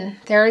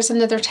 10. There is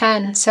another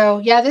 10. So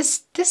yeah,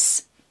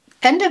 this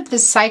end of the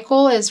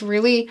cycle is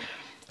really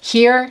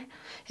here.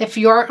 If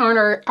you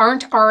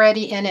aren't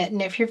already in it,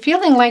 and if you're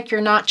feeling like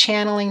you're not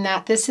channeling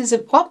that, this is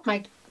a, oh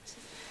my,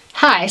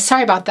 hi,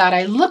 sorry about that.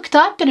 I looked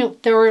up and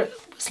there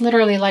was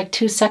literally like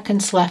 2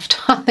 seconds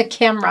left on the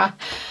camera.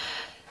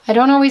 I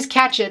don't always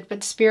catch it,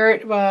 but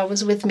Spirit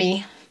was with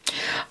me.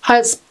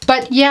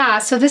 But yeah,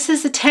 so this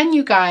is the 10,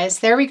 you guys.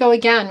 There we go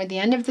again with the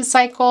end of the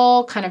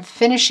cycle, kind of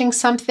finishing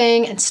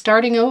something and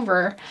starting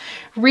over.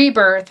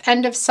 Rebirth,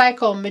 end of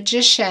cycle,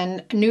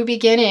 magician, new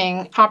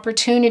beginning,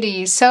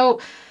 opportunity. So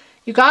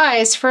you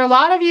guys, for a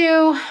lot of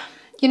you,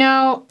 you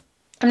know,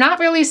 I'm not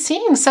really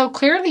seeing so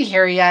clearly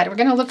here yet. We're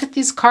going to look at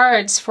these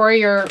cards for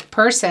your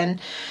person.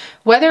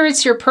 Whether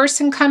it's your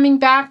person coming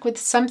back with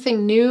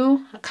something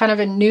new, kind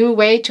of a new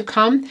way to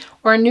come,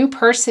 or a new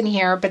person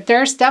here, but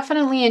there's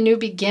definitely a new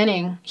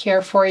beginning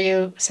here for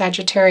you,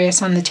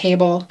 Sagittarius, on the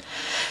table.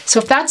 So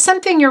if that's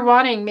something you're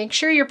wanting, make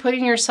sure you're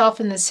putting yourself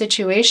in the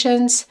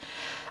situations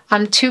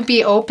to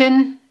be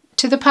open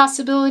to the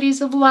possibilities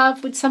of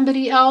love with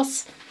somebody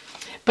else.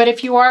 But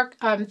if you are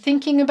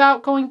thinking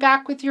about going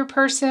back with your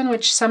person,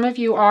 which some of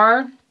you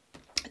are,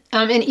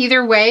 in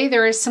either way,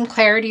 there is some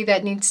clarity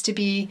that needs to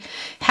be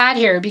had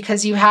here,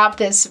 because you have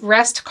this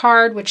rest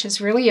card, which is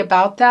really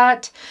about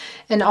that.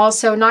 And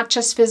also not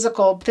just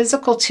physical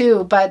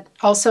too, but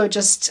also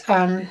just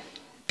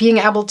being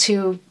able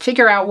to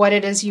figure out what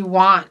it is you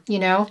want, you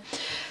know.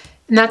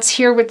 And that's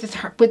here with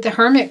the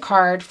Hermit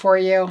card for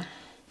you.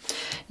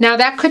 Now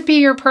that could be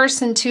your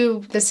person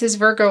too. This is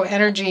Virgo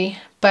energy,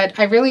 but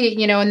I really,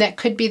 you know, and that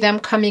could be them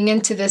coming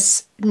into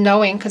this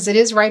knowing, because it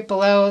is right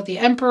below the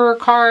Emperor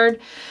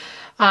card.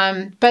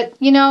 But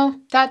you know,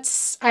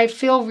 I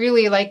feel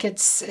really like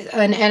it's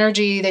an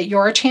energy that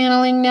you're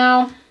channeling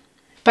now.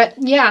 But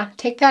yeah,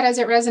 take that as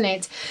it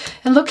resonates.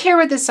 And look here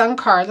with the Sun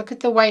card. Look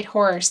at the white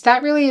horse.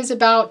 That really is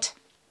about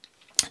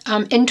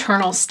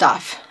internal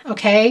stuff.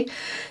 Okay.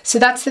 So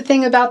that's the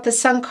thing about the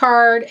Sun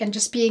card and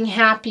just being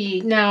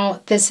happy.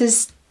 Now, this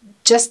is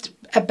just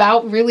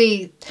about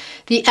really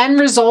the end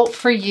result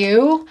for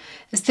you.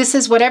 This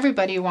is what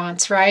everybody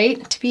wants,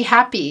 right? To be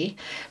happy.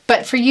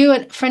 But for you,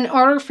 in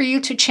order for you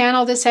to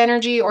channel this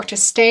energy or to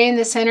stay in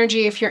this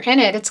energy, if you're in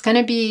it, it's going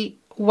to be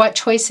what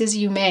choices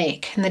you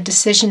make and the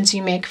decisions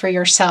you make for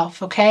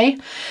yourself, okay?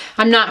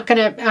 I'm not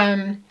going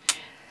to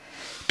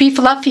be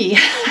fluffy,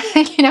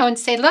 you know, and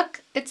say,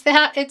 look, it's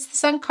the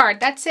Sun card.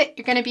 That's it.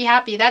 You're going to be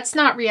happy. That's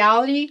not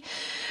reality.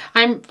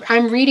 I'm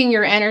reading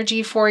your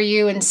energy for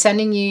you and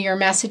sending you your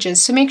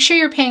messages. So make sure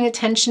you're paying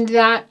attention to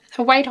that.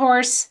 A white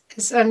horse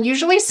is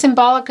usually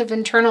symbolic of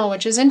internal,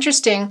 which is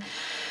interesting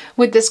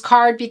with this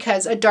card,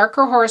 because a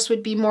darker horse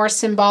would be more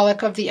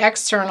symbolic of the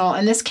external.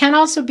 And this can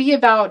also be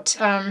about,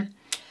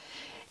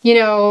 you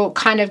know,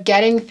 kind of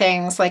getting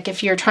things, like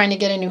if you're trying to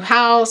get a new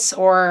house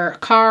or a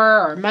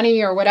car or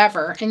money or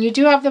whatever. And you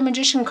do have the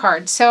Magician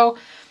card. So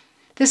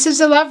this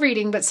is a love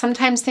reading, but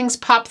sometimes things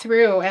pop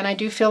through, and I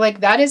do feel like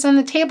that is on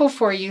the table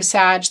for you,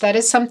 Sag. That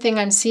is something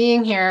I'm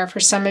seeing here for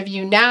some of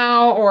you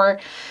now, or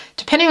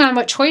depending on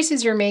what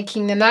choices you're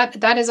making, then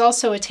that is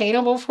also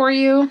attainable for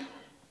you.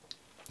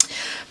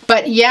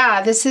 But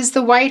yeah, this is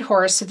the white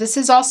horse. So this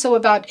is also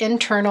about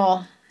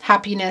internal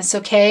happiness,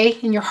 okay?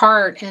 In your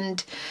heart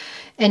and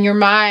your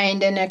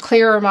mind, and a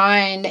clearer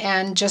mind,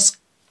 and just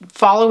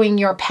following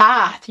your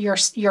path, your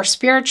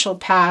spiritual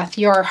path,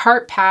 your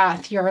heart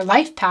path, your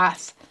life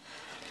path.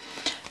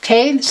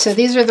 Okay, so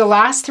these are the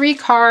last 3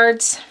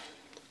 cards.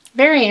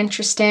 Very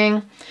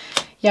interesting.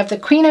 You have the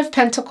Queen of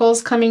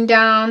Pentacles coming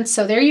down.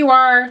 So there you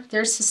are.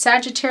 There's the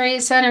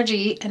Sagittarius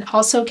energy and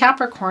also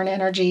Capricorn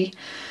energy.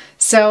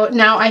 So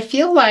now I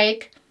feel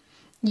like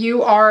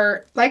you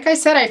are, like I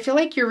said, I feel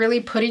like you're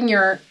really putting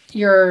your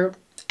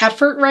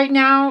effort right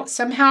now.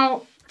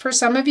 Somehow, for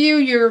some of you,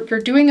 you're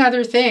doing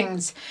other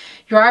things.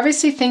 You're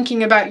obviously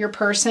thinking about your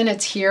person.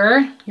 It's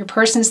here. Your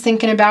person's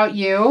thinking about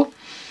you.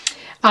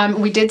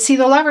 We did see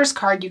the Lovers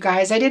card, you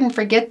guys. I didn't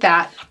forget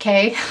that,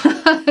 okay?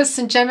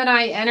 Some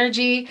Gemini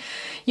energy.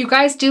 You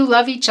guys do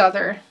love each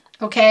other,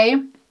 okay?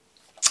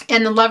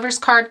 And the Lovers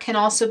card can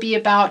also be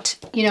about,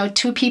 you know,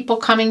 2 people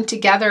coming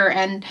together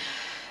and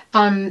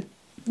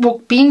well,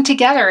 being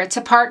together. It's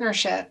a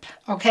partnership,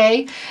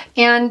 okay?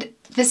 And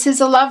this is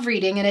a love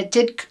reading, and it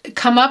did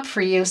come up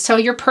for you. So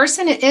your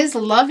person is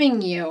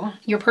loving you.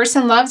 Your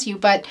person loves you,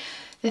 but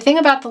the thing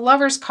about the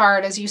Lovers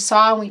card, as you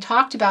saw and we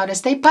talked about,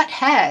 is they butt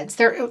heads.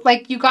 They're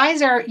like, you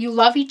guys you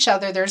love each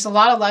other. There's a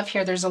lot of love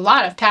here. There's a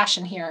lot of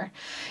passion here.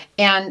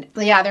 And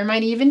yeah, there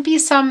might even be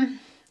some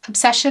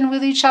obsession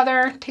with each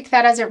other. Take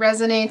that as it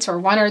resonates, or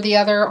one or the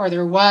other, or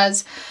there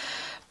was.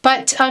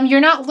 But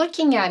you're not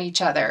looking at each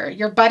other.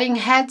 You're butting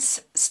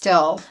heads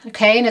still,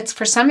 okay? And it's,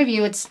 for some of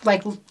you, it's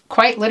like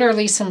quite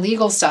literally some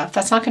legal stuff.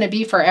 That's not going to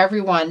be for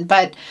everyone.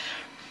 But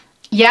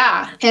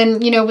yeah,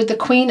 and you know, with the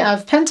Queen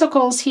of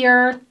Pentacles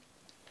here,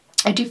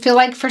 I do feel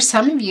like for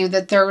some of you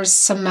that there was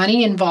some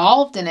money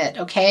involved in it,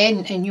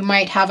 okay? And you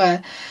might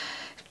have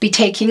be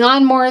taking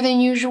on more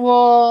than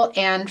usual.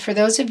 And for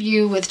those of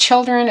you with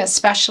children,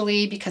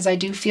 especially, because I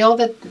do feel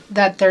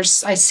that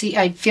there's,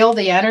 I feel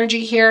the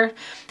energy here.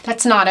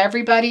 That's not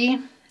everybody.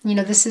 You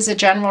know, this is a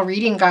general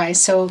reading, guys,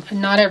 so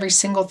not every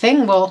single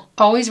thing will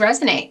always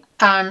resonate.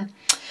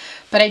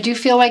 But I do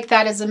feel like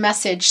that is a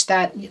message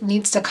that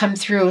needs to come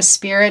through.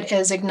 Spirit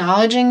is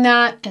acknowledging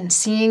that and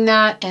seeing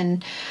that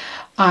and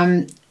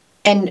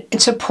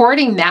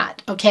supporting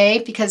that, okay?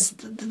 Because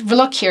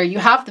look here, you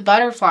have the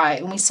butterfly,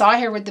 and we saw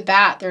here with the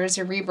bat, there is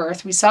a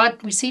rebirth. We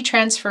see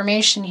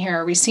transformation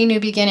here. We see new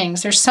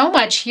beginnings. There's so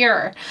much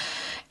here.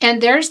 And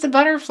there's the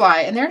butterfly,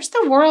 and there's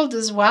the world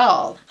as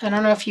well. I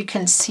don't know if you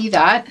can see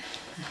that.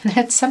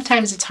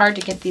 Sometimes it's hard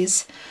to get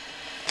these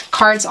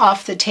cards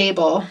off the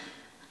table.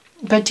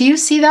 But do you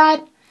see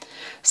that?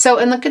 So,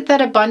 and look at that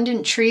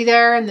abundant tree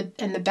there in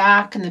the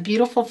back, and the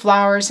beautiful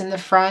flowers in the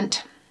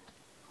front.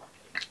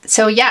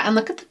 So yeah, and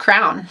look at the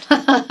crown.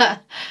 I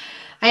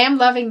am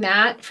loving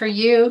that for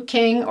you,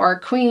 king or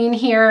queen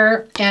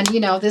here. And you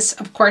know, this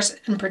of course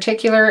in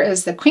particular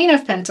is the Queen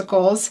of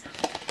Pentacles.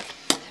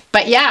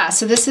 But yeah,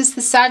 so this is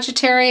the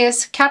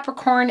Sagittarius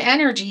Capricorn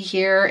energy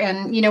here.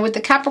 And you know, with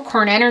the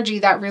Capricorn energy,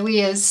 that really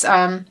is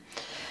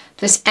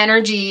this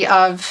energy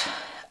of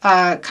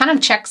kind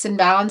of checks and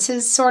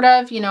balances, sort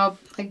of, you know,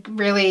 like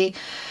really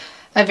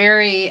a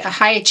very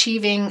high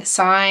achieving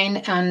sign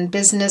and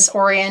business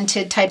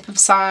oriented type of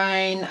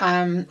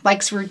sign,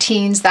 likes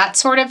routines, that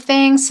sort of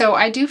thing. So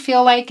I do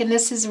feel like, and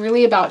this is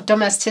really about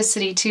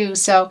domesticity too.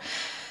 So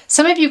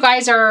some of you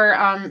guys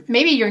are,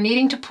 maybe you're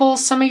needing to pull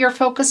some of your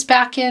focus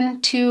back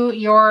into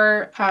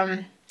your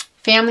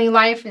family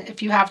life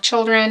if you have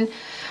children.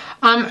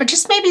 Or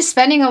just maybe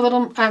spending a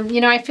little,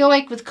 you know, I feel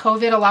like with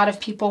COVID, a lot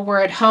of people were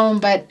at home,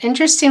 but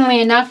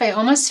interestingly enough, I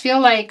almost feel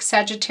like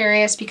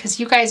Sagittarius, because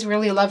you guys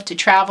really love to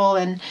travel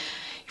and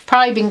you've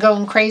probably been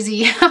going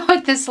crazy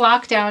with this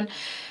lockdown,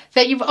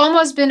 that you've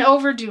almost been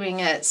overdoing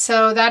it.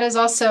 So that is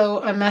also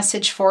a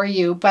message for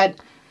you, but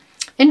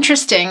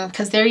interesting,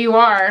 because there you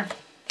are.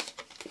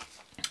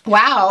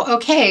 Wow.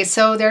 Okay.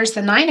 So there's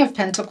the Nine of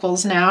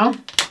Pentacles now.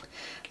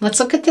 Let's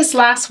look at this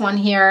last one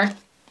here.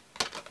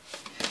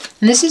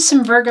 And this is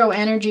some Virgo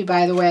energy,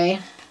 by the way.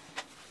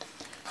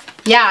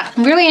 Yeah,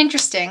 really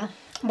interesting.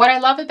 What I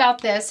love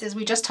about this is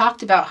we just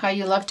talked about how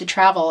you love to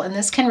travel, and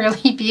this can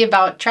really be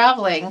about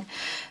traveling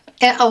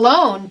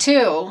alone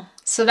too.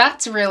 So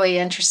that's really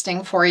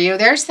interesting for you.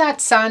 There's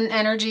that sun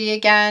energy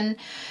again.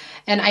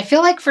 And I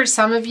feel like for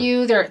some of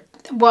you,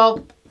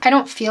 well, I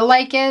don't feel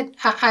like it.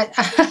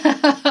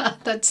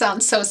 That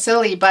sounds so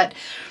silly, but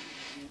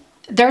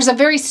there's a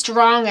very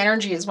strong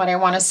energy is what I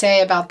want to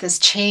say about this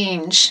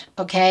change,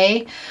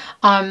 okay?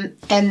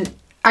 And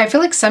I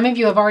feel like some of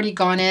you have already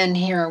gone in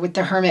here with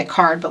the Hermit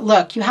card, but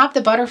look, you have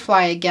the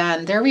butterfly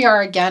again. There we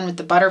are again with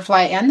the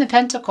butterfly and the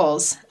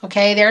pentacles,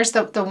 okay? There's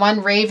the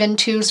one raven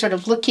too, sort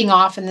of looking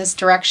off in this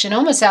direction,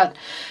 almost out,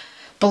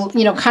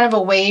 you know, kind of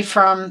away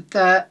from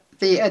the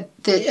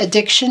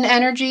addiction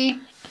energy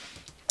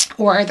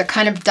or the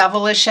kind of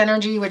devilish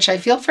energy, which I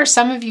feel for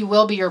some of you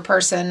will be your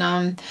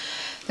person.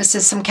 This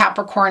is some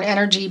Capricorn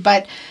energy,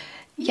 but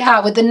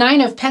yeah, with the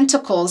Nine of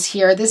Pentacles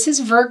here, this is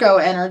Virgo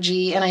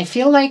energy, and I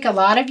feel like a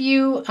lot of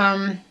you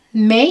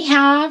may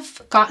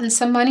have gotten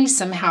some money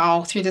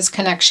somehow through this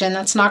connection.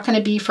 That's not going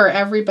to be for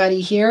everybody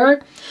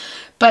here,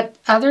 but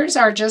others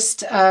are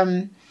just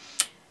kind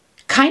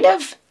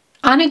of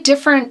on a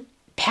different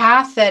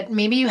path that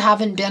maybe you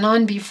haven't been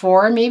on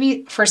before.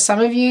 Maybe for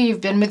some of you,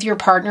 you've been with your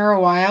partner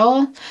a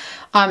while,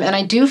 and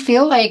I do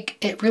feel like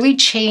it really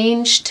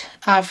changed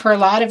for a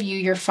lot of you,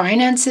 your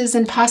finances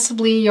and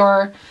possibly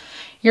your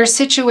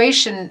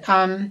situation,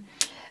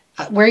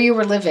 where you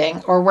were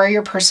living or where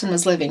your person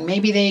was living.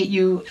 Maybe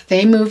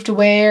they moved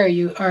away, or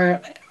you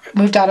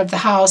moved out of the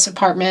house,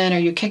 apartment, or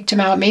you kicked him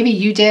out. Maybe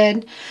you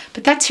did,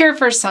 but that's here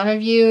for some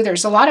of you.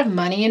 There's a lot of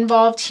money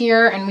involved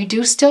here, and we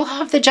do still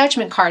have the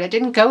Judgment card. It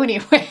didn't go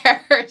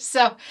anywhere.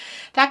 So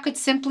that could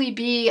simply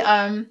be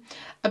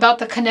about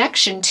the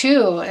connection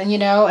too. And, you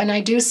know, and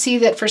I do see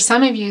that for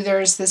some of you,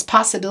 there's this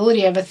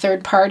possibility of a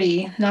third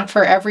party, not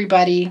for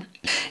everybody.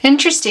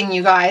 Interesting,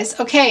 you guys.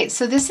 Okay,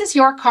 so this is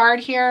your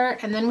card here,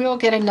 and then we will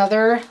get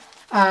another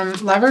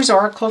Lover's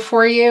Oracle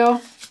for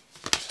you.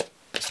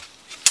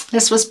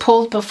 This was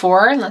pulled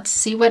before. Let's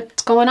see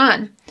what's going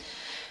on.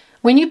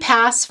 When you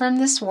pass from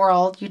this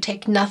world, you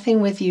take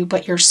nothing with you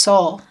but your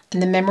soul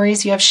and the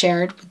memories you have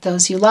shared with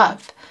those you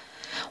love.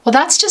 Well,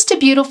 that's just a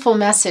beautiful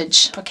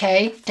message,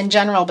 okay, in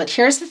general. But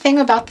here's the thing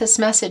about this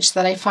message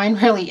that I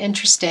find really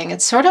interesting.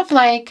 It's sort of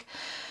like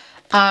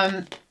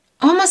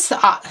almost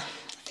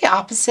the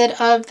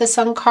opposite of the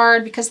Sun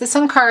card, because the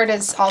Sun card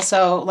is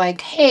also like,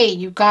 hey,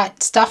 you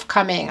got stuff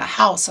coming, a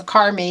house, a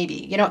car maybe.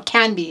 You know, it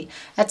can be.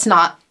 That's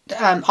not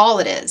all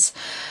it is.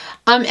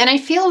 And I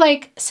feel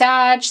like,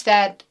 Sag,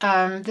 that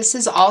this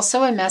is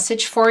also a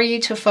message for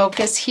you to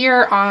focus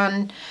here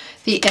on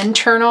the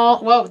internal.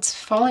 Whoa, it's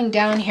falling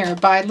down here.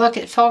 But look,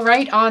 it fell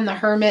right on the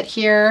Hermit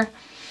here.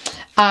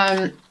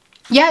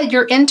 Yeah,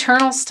 your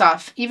internal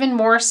stuff, even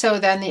more so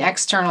than the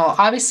external.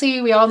 Obviously,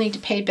 we all need to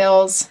pay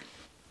bills.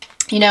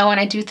 You know, and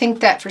I do think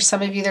that for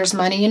some of you, there's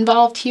money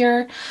involved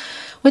here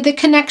with the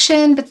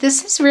connection, but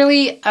this is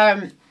really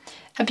a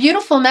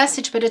beautiful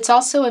message, but it's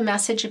also a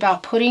message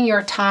about putting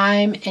your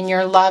time and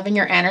your love and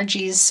your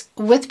energies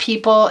with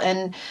people,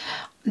 and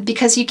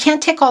because you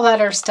can't take all that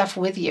other stuff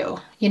with you,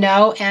 you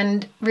know,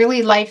 and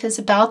really life is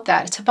about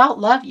that. It's about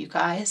love, you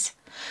guys.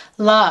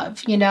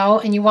 Love, you know,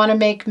 and you want to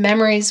make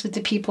memories with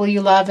the people you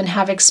love and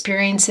have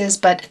experiences,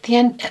 but at the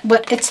end,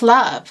 but it's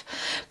love.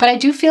 But I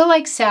do feel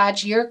like,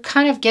 Sag, you're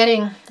kind of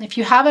getting, if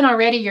you haven't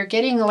already, you're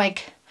getting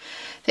like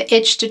the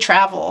itch to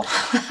travel.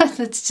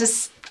 It's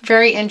just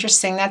very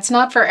interesting. That's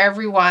not for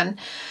everyone.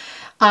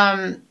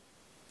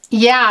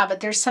 Yeah, but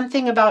there's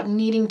something about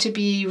needing to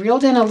be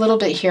reeled in a little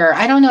bit here.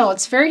 I don't know.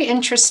 It's very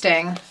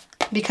interesting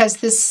because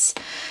this,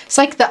 it's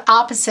like the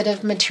opposite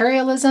of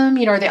materialism,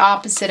 you know, or the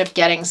opposite of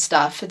getting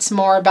stuff. It's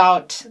more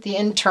about the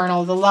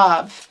internal, the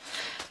love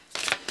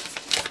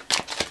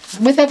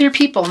with other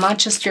people, not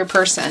just your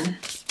person.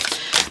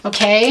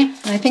 Okay,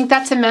 and I think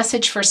that's a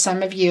message for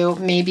some of you,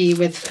 maybe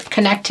with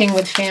connecting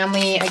with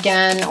family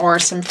again or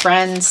some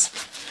friends.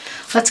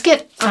 Let's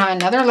get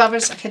another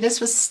lovers. Okay,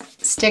 this was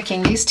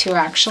sticking, these two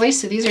actually,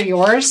 so these are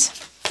yours.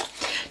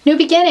 New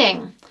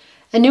beginning.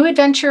 A new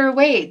adventure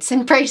awaits.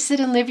 Embrace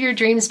it and live your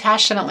dreams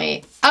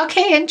passionately.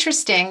 Okay,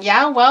 interesting.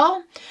 Yeah,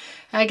 well,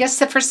 I guess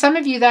that for some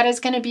of you, that is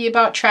going to be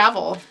about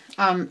travel.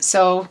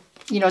 So,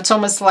 you know, it's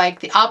almost like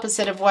the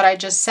opposite of what I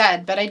just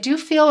said. But I do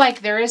feel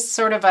like there is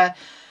sort of a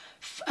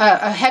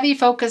heavy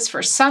focus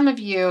for some of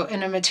you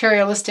in a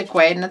materialistic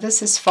way. Now,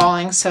 this is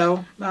falling,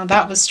 so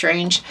that was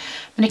strange.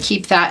 I'm going to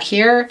keep that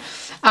here.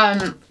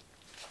 But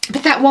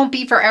that won't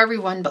be for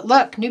everyone. But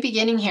look, new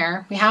beginning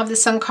here. We have the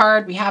Sun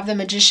card. We have the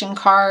Magician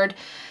card.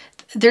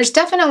 There's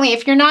definitely,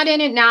 if you're not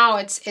in it now,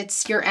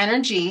 it's your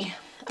energy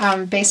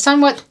based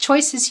on what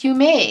choices you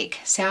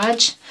make,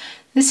 Sag.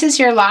 This is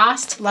your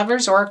last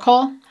Lover's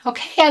Oracle.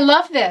 Okay, I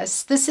love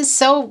this. This is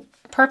so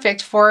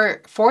perfect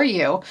for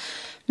you.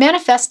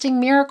 Manifesting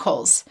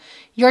miracles.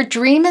 Your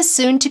dream is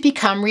soon to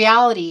become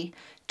reality.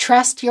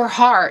 Trust your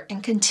heart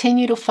and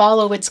continue to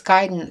follow its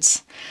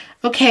guidance.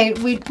 Okay,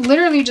 we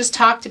literally just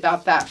talked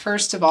about that,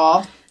 first of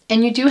all.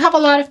 And you do have a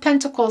lot of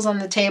pentacles on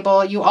the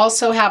table. You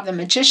also have the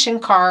Magician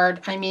card.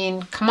 I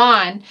mean, come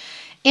on.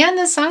 And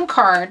the Sun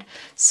card.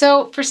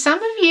 So for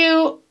some of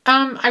you,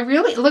 I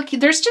really, look,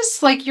 there's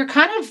just like, you're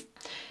kind of,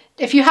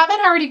 if you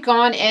haven't already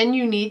gone in,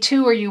 you need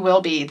to, or you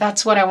will be.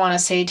 That's what I want to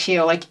say to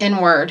you, like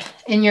inward,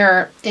 in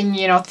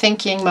you know,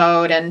 thinking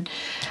mode and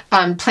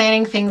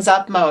planning things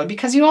up mode.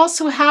 Because you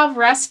also have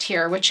rest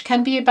here, which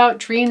can be about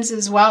dreams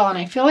as well. And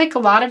I feel like a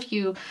lot of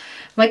you,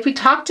 like we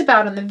talked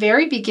about in the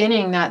very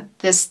beginning, that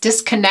this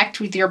disconnect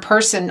with your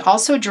person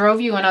also drove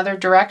you in other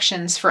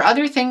directions for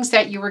other things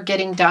that you were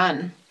getting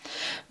done.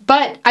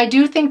 But I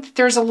do think that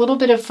there's a little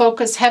bit of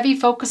focus, heavy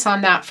focus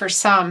on that for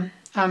some,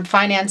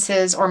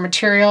 finances or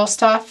material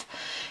stuff.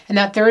 And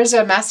that there is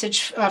a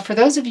message for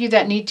those of you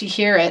that need to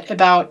hear it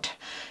about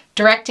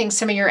directing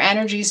some of your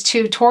energies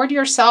toward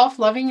yourself,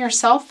 loving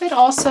yourself, but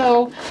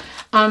also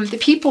the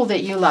people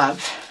that you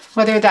love.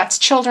 Whether that's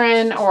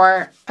children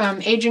or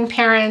aging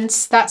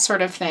parents, that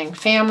sort of thing.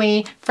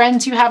 Family,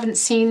 friends you haven't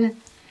seen.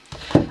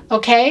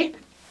 Okay,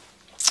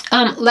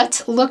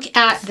 let's look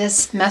at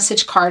this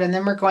message card, and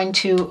then we're going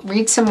to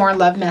read some more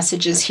love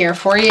messages here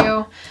for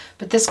you.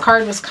 But this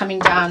card was coming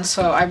down,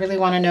 so I really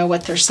want to know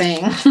what they're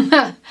saying.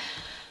 I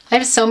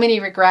have so many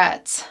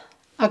regrets.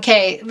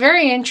 Okay,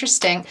 very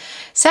interesting.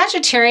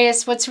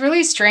 Sagittarius, what's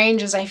really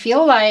strange is I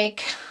feel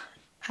like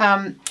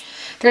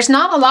there's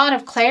not a lot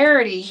of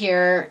clarity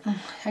here.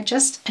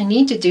 I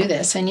need to do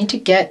this. I need to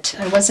get,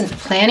 I wasn't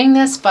planning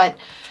this, but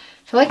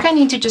I feel like I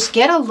need to just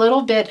get a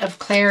little bit of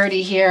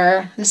clarity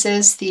here. This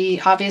is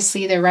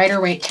obviously the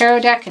Rider-Waite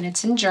Tarot deck, and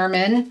it's in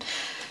German.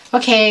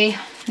 Okay,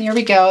 here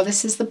we go.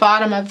 This is the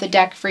bottom of the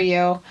deck for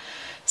you.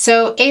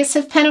 So Ace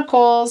of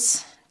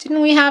Pentacles.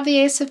 Didn't we have the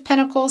Ace of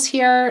Pentacles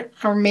here?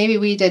 Or maybe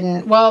we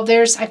didn't. Well,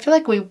 I feel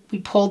like we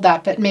pulled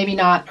that, but maybe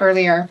not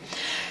earlier.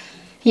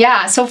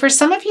 Yeah, so for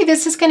some of you,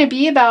 this is going to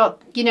be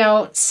about, you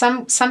know,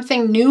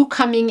 something new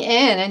coming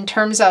in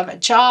terms of a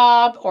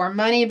job or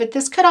money, but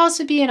this could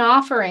also be an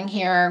offering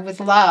here with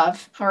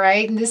love, all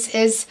right? And this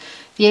is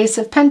the Ace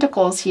of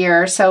Pentacles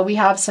here. So we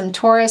have some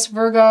Taurus,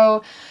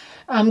 Virgo,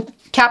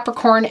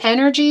 Capricorn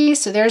energy.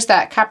 So there's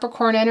that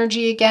Capricorn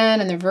energy again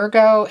and the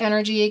Virgo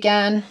energy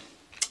again.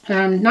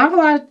 Not a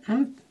lot, I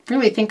don't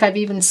really think I've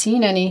even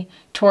seen any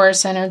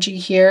Taurus energy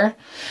here.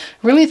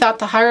 Really thought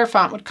the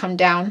Hierophant would come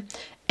down.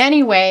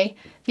 Anyway,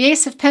 the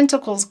Ace of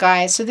Pentacles,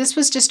 guys. So this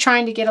was just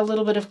trying to get a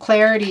little bit of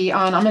clarity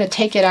on, I'm going to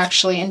take it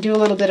actually and do a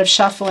little bit of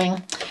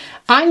shuffling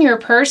on your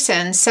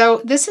person.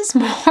 So this is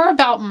more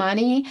about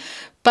money,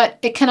 but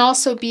it can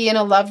also be in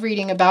a love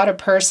reading about a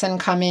person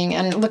coming.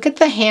 And look at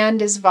the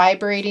hand is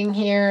vibrating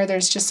here.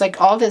 There's just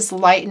like all this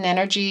light and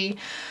energy.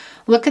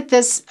 Look at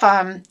this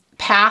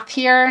path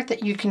here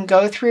that you can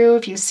go through.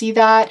 If you see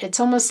that, it's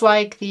almost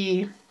like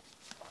the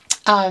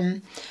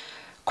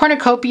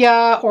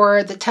cornucopia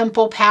or the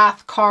temple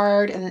path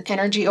card and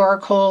energy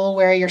oracle,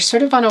 where you're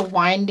sort of on a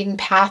winding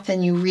path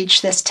and you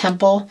reach this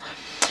temple.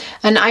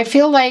 And I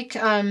feel like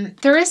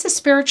there is a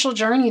spiritual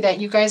journey that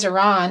you guys are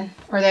on,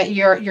 or that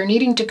you're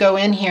needing to go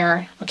in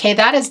here. Okay,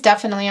 that is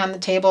definitely on the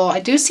table. I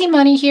do see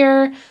money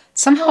here,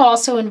 somehow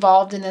also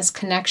involved in this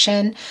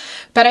connection.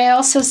 But I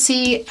also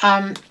see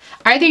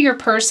either your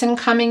person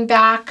coming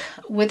back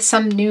with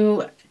some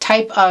new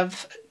type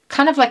of,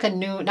 kind of like a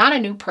new, not a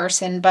new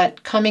person,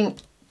 but coming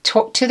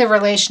to the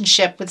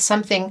relationship with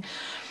something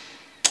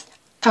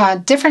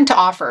different to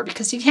offer,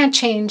 because you can't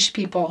change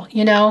people,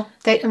 you know.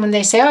 When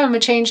they say, oh, I'm a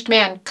changed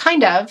man,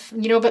 kind of,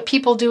 you know, but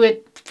people do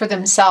it for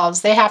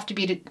themselves. They have to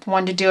be the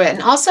one to do it.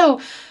 And also,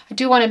 I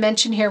do want to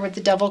mention here with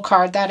the Devil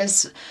card, that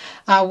is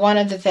one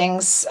of the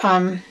things,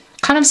 kind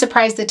of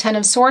surprised the Ten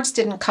of Swords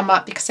didn't come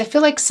up, because I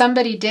feel like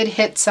somebody did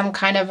hit some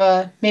kind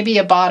of maybe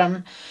a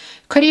bottom.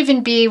 Could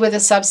even be with a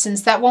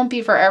substance. That won't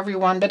be for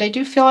everyone, but I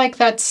do feel like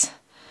that's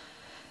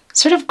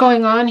sort of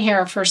going on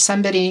here for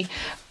somebody.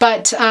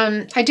 But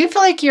I do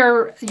feel like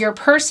your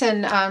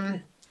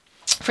person,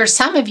 for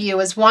some of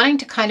you, is wanting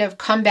to kind of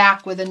come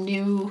back with a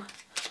new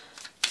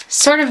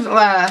sort of,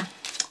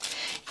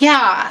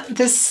 yeah,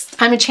 this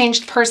I'm a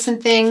changed person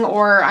thing,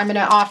 or I'm going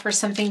to offer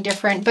something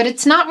different, but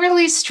it's not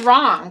really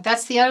strong.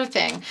 That's the other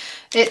thing.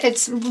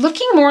 It's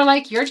looking more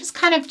like you're just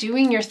kind of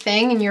doing your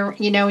thing, and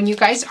and you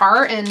guys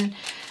are in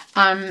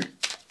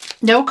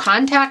no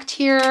contact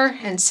here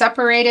and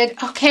separated.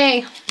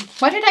 Okay,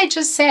 what did I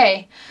just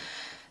say?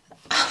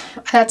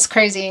 That's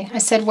crazy. I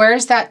said,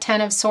 where's that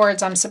Ten of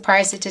Swords? I'm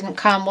surprised it didn't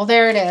come. Well,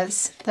 there it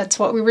is. That's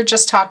what we were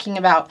just talking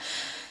about.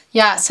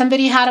 Yeah,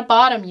 somebody had a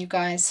bottom, you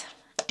guys.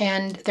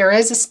 And there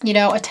is,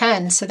 a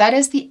 10. So that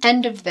is the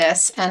end of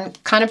this,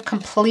 and kind of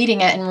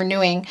completing it and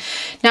renewing.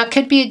 Now, it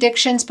could be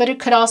addictions, but it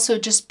could also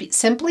just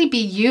simply be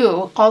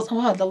you.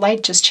 Oh, the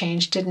light just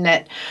changed, didn't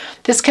it?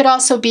 This could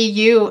also be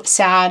you,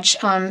 Sag,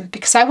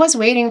 because I was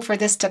waiting for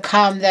this to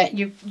come, that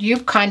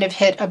you've kind of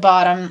hit a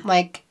bottom,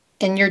 like,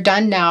 and you're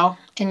done now,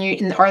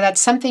 or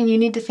that's something you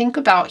need to think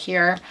about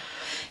here.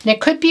 And it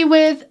could be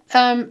with,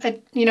 kind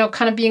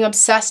of being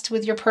obsessed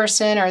with your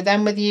person, or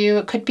them with you.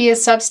 It could be a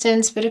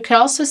substance, but it could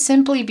also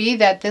simply be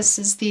that this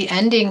is the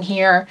ending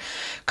here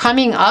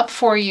coming up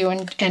for you,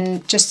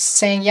 and just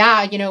saying,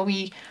 yeah,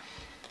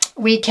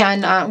 we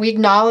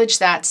acknowledge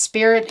that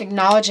spirit,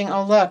 acknowledging,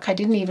 oh, look, I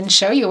didn't even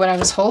show you what I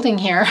was holding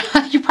here.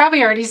 You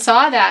probably already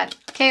saw that.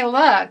 Okay,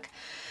 look,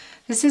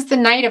 this is the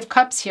Knight of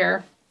Cups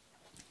here.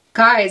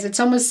 Guys, it's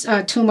almost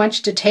too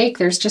much to take.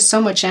 There's just so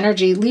much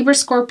energy. Libra,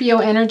 Scorpio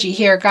energy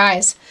here,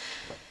 guys.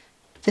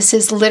 This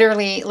is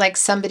literally like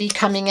somebody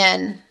coming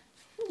in,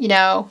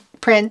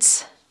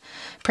 Prince,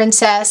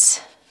 Princess,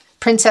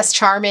 Princess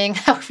Charming,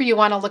 however you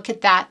want to look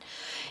at that.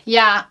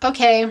 Yeah,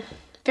 okay.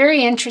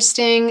 Very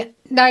interesting.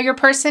 Now, your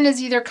person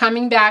is either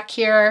coming back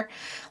here,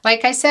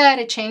 like I said,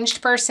 a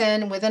changed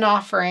person with an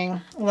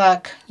offering.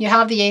 Look, you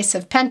have the Ace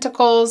of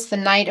Pentacles, the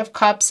Knight of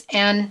Cups,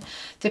 and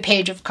the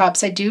Page of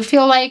Cups. I do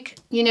feel like,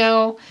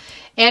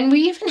 and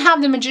we even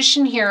have the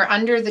Magician here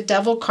under the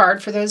Devil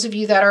card for those of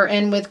you that are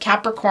in with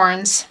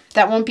Capricorns.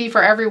 That won't be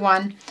for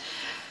everyone.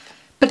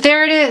 But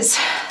there it is.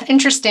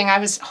 Interesting. I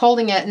was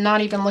holding it and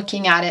not even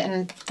looking at it,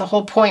 and the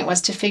whole point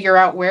was to figure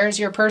out where's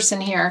your person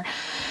here.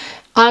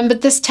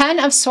 But this Ten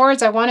of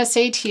Swords, I want to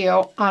say to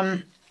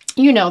you,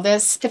 you know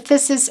this.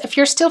 If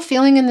you're still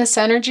feeling in this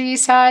energy,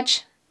 Sag,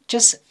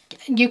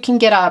 you can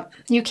get up.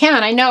 You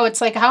can. I know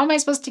it's like, how am I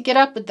supposed to get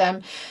up with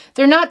them?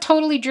 They're not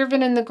totally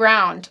driven in the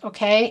ground,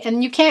 okay?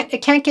 And it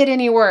can't get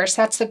any worse.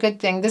 That's the good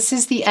thing. This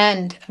is the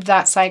end of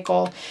that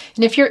cycle.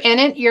 And if you're in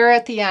it, you're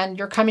at the end.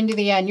 You're coming to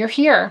the end. You're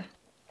here.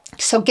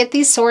 So get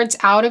these swords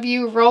out of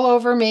you. Roll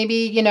over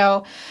maybe,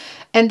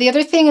 And the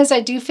other thing is,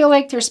 I do feel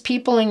like there's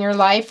people in your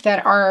life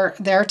that are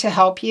there to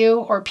help you,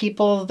 or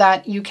people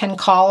that you can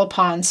call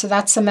upon. So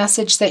that's the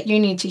message that you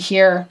need to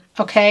hear,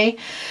 okay?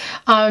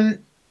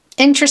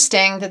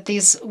 Interesting that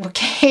these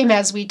came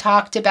as we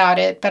talked about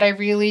it, but I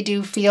really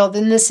do feel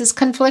then this is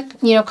conflict,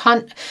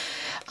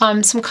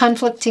 some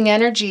conflicting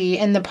energy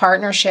in the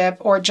partnership,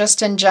 or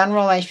just in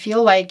general. I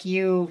feel like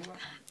you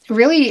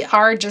really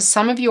are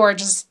some of you are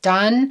just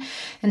done,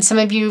 and some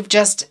of you have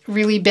just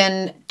really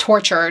been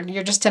tortured.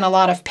 You're just in a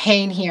lot of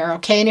pain here,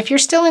 okay? And if you're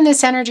still in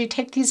this energy,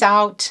 take these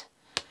out.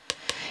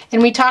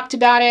 And we talked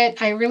about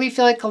it. I really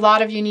feel like a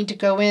lot of you need to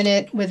go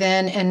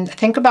within and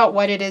think about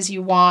what it is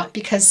you want,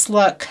 because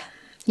look,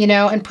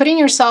 and putting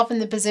yourself in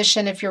the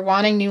position, if you're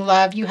wanting new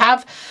love, you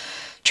have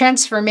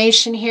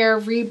transformation here,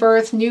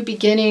 rebirth, new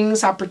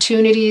beginnings,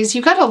 opportunities.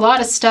 You got a lot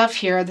of stuff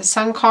here, the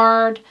Sun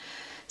card.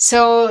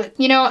 So,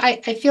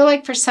 I feel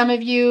like for some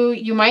of you,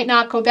 you might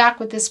not go back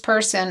with this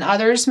person.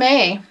 Others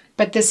may,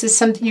 but this is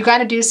something, you got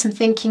to do some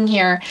thinking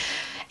here.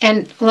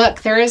 And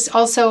look, there is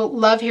also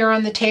love here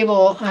on the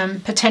table,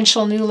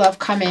 potential new love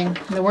coming.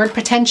 The word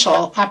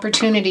potential,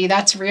 opportunity,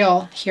 that's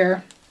real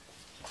here.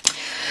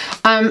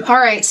 All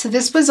right, so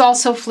this was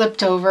also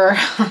flipped over.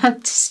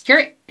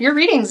 Your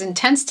reading's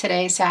intense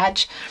today, Sag.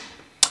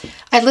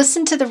 I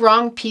listened to the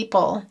wrong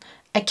people.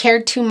 I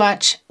cared too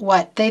much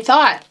what they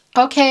thought.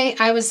 Okay,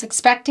 I was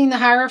expecting the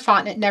Hierophant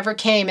and it never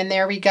came, and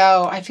there we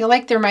go. I feel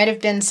like there might have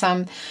been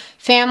some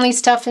family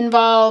stuff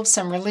involved,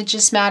 some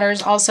religious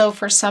matters also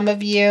for some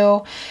of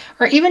you,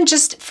 or even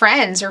just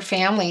friends or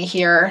family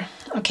here.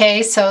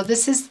 Okay, so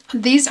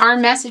these are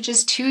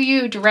messages to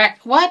you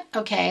direct. What?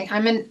 Okay,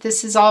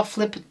 this is all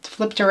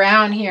flipped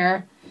around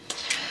here.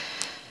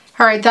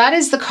 All right, that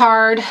is the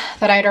card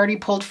that I'd already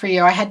pulled for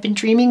you. I had been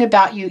dreaming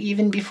about you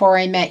even before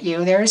I met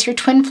you. There's your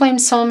twin flame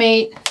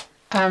soulmate.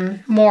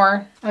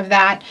 More of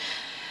that.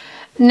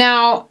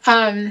 Now,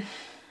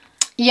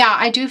 yeah,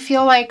 I do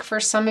feel like for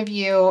some of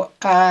you,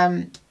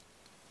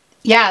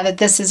 yeah, that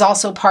this is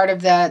also part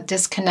of the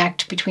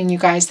disconnect between you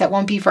guys. That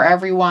won't be for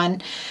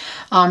everyone.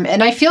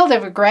 And I feel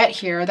the regret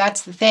here.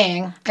 That's the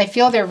thing. I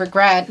feel their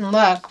regret. And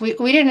look,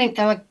 we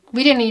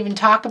didn't even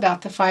talk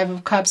about the Five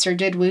of Cups, or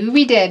did we?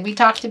 We did. We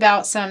talked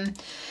about some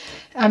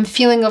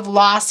feeling of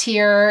loss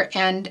here,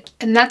 and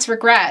that's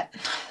regret.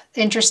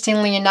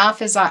 Interestingly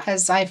enough, as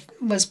I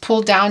was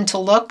pulled down to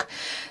look,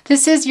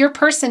 your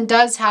person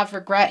does have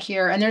regret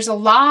here, and there's a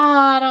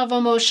lot of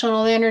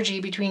emotional energy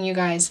between you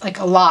guys, like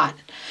a lot.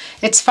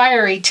 It's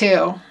fiery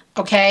too,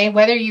 okay,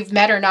 whether you've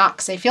met or not,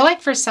 because I feel like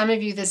for some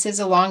of you this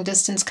is a long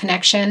distance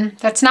connection.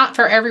 That's not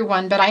for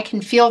everyone, but I can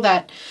feel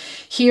that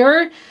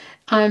here.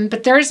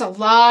 But there's a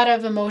lot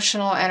of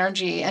emotional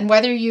energy, and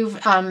whether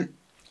you've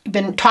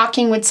been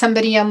talking with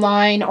somebody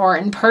online or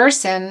in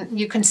person,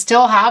 you can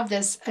still have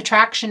this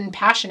attraction,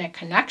 passionate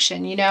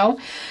connection, you know.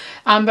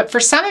 But for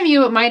some of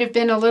you, it might have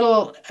been a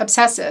little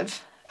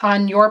obsessive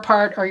on your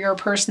part or your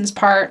person's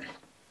part.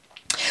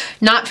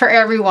 Not for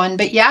everyone,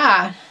 but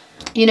yeah,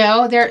 you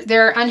know,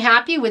 they're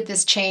unhappy with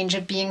this change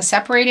of being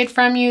separated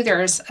from you.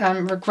 There's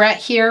regret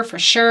here for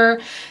sure.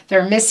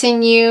 They're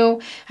missing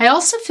you. I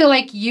also feel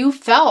like you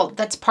felt,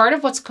 that's part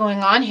of what's going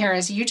on here,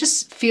 is you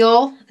just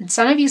feel, and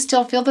some of you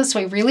still feel this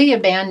way, really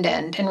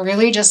abandoned and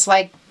really just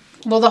like,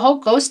 well, the whole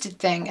ghosted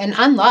thing, and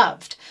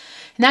unloved.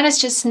 And that is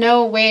just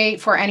no way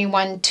for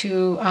anyone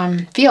to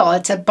feel.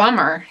 It's a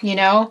bummer, you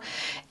know,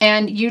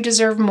 and you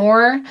deserve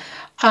more.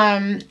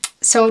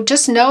 So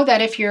just know that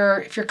if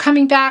you're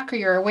coming back, or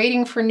you're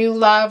waiting for new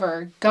love,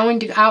 or going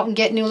to out and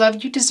get new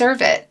love, you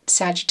deserve it,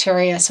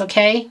 Sagittarius,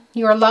 okay?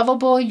 You are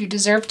lovable. You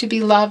deserve to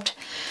be loved.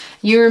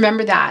 You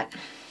remember that.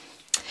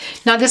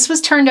 Now this was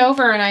turned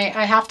over, and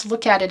I have to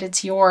look at it.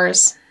 It's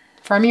yours,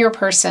 from your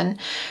person.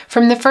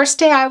 From the first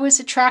day I was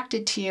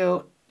attracted to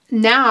you,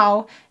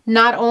 now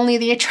not only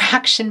the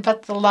attraction,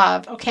 but the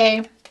love,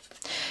 okay?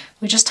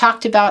 We just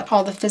talked about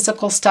all the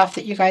physical stuff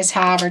that you guys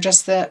have, or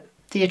just the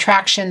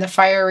attraction, the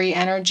fiery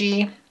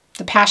energy,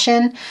 the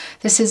passion.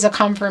 This is a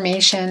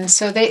confirmation.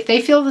 So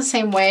they feel the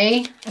same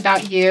way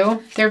about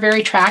you. They're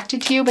very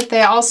attracted to you, but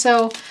they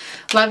also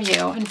love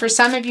you. And for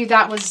some of you,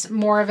 that was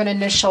more of an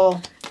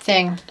initial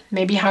thing.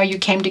 Maybe how you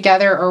came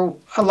together, or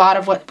a lot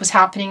of what was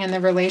happening in the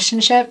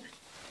relationship.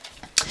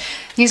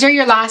 These are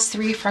your last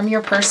three from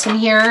your person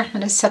here. I'm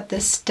going to set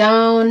this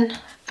down.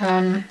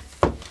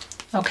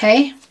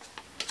 Okay.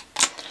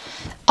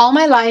 All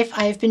my life,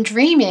 I have been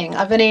dreaming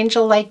of an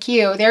angel like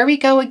you. There we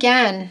go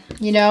again.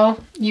 You know,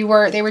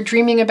 they were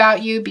dreaming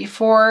about you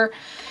before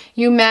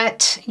you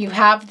met. You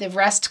have the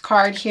rest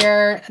card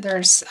here.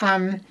 There's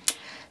some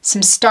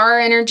star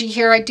energy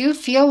here. I do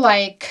feel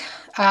like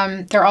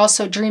they're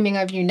also dreaming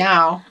of you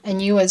now,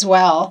 and you as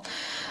well.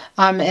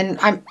 And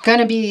I'm going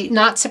to be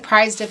not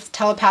surprised if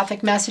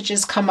telepathic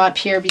messages come up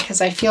here,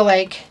 because I feel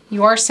like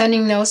you are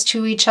sending those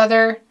to each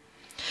other.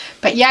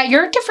 But yeah,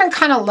 you're a different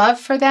kind of love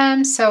for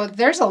them. So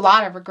there's a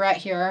lot of regret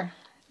here.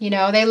 You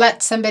know, they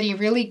let somebody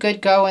really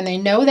good go, and they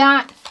know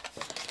that.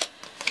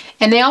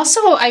 And they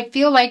also, I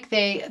feel like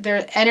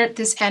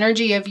this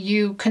energy of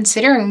you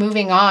considering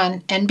moving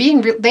on and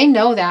they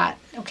know that,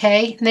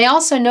 okay? And they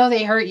also know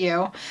they hurt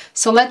you.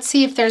 So let's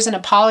see if there's an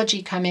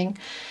apology coming.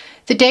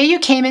 The day you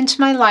came into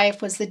my life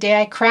was the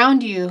day I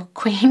crowned you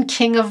Queen,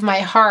 King of my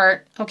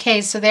heart. Okay,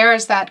 so there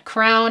is that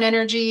crown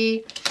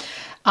energy.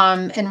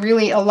 And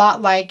really a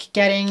lot like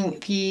getting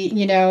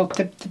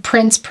the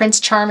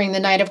Prince Charming, the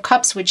Knight of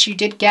Cups, which you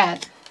did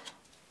get.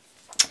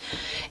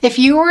 If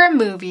you were a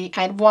movie,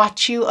 I'd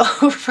watch you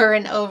over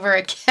and over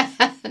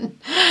again.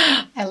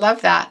 I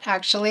love that,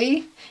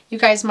 actually. You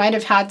guys might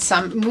have had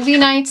some movie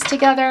nights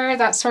together,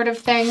 that sort of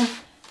thing.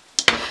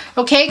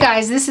 Okay,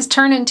 guys, this has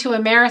turned into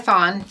a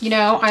marathon. You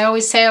know, I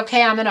always say,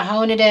 okay, I'm going to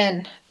hone it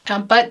in.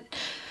 But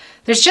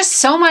there's just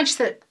so much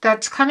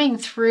that's coming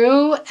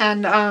through,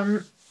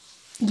 and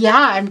yeah,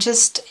 I'm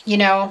just, you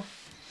know,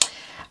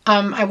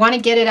 I want to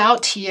get it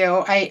out to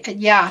you.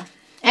 Yeah.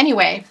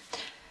 Anyway,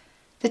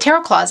 the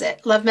Tarot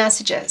Closet, love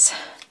messages.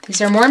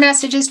 These are more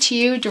messages to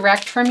you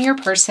direct from your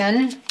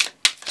person.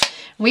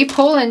 We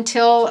pull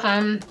until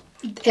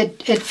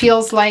it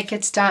feels like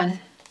it's done.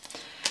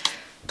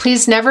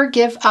 Please never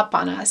give up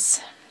on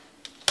us.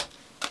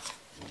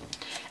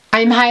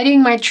 I'm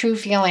hiding my true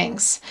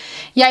feelings.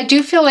 Yeah, I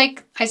do feel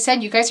like I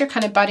said, you guys are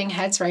kind of butting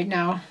heads right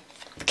now.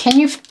 Can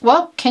you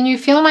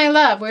feel my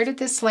love? Where did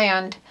this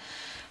land?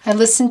 I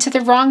listened to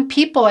the wrong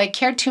people. I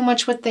cared too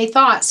much what they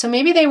thought. So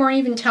maybe they weren't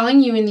even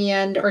telling you in the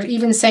end, or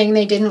even saying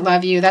they didn't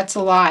love you. That's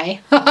a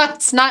lie.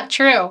 It's not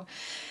true.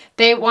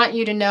 They want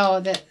you to know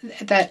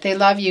that they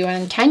love you.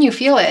 And can you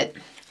feel it?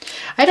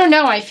 I don't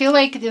know. I feel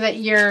like that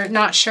you're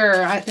not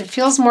sure. It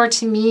feels more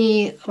to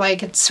me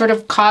like it's sort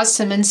of caused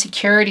some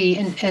insecurity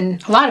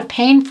and a lot of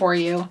pain for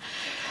you.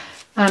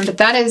 But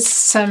that is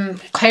some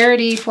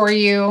clarity for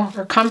you,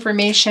 or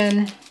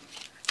confirmation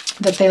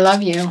that they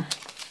love you.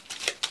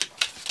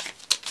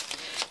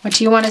 What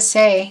do you want to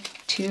say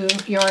to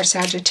your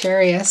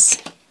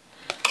Sagittarius?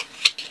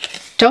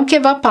 Don't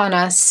give up on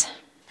us.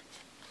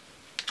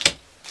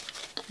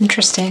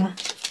 Interesting.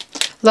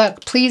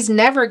 Look, please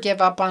never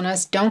give up on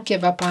us. Don't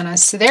give up on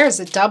us. So there's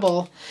a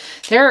double.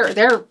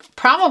 They're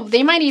probably,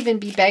 they might even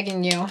be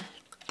begging you.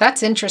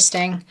 That's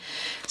interesting.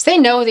 So they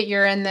know that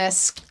you're in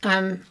this.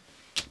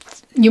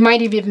 You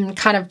might have even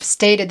kind of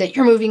stated that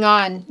you're moving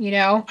on, you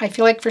know. I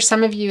feel like for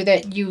some of you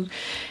that you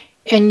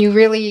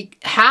really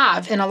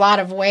have in a lot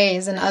of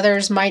ways, and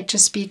others might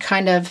just be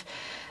kind of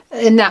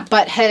in that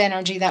butt head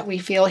energy that we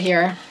feel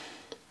here.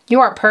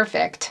 You are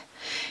perfect.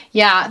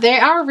 Yeah, they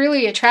are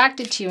really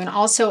attracted to you and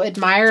also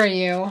admire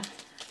you.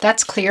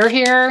 That's clear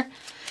here.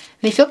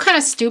 They feel kind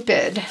of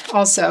stupid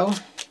also.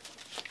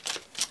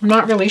 I'm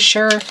not really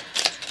sure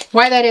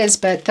why that is,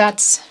 but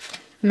that's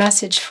a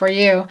message for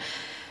you.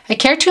 I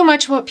care too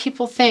much what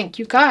people think.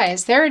 You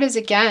guys, there it is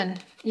again.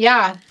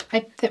 Yeah,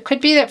 it could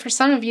be that for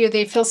some of you,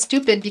 they feel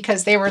stupid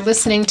because they were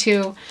listening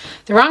to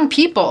the wrong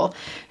people,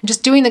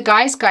 just doing the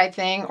guy's guy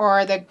thing,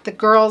 or the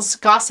girls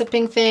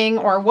gossiping thing,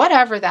 or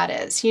whatever that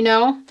is, you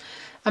know?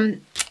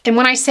 And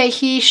when I say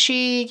he,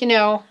 she, you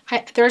know,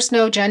 there's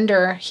no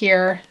gender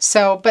here.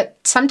 So, but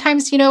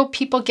sometimes, you know,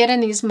 people get in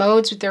these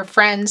modes with their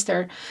friends,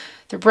 their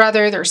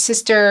brother, their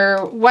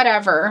sister,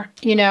 whatever,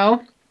 you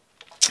know?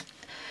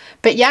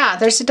 But yeah,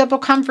 there's a double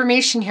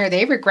confirmation here.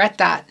 They regret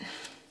that.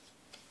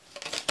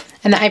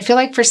 And I feel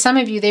like for some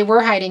of you, they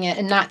were hiding it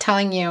and not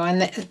telling you,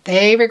 and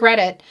they regret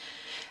it.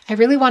 I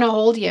really want to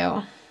hold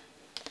you.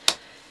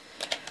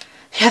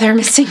 Yeah, they're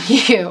missing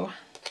you.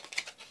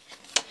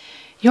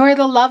 You're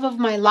the love of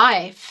my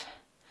life.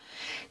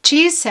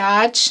 Geez,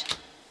 Sag.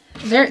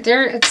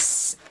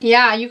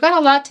 Yeah, you got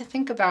a lot to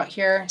think about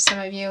here, some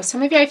of you.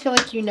 Some of you I feel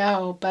like you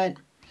know, but...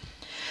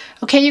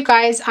 Okay, you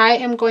guys, I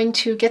am going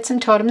to get some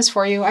totems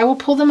for you. I will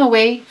pull them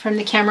away from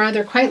the camera.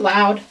 They're quite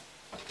loud.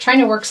 Trying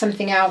to work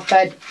something out,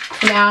 but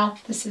for now,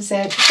 this is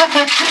it.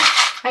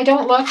 I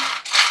don't look.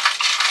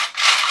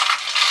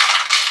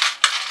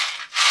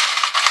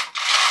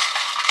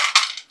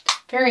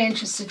 Very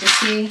interested to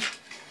see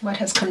what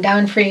has come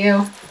down for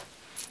you.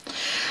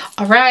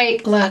 All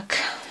right, look.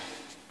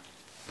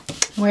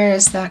 Where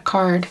is that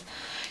card?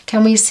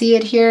 Can we see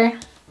it here?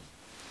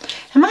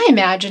 Am I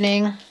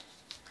imagining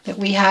that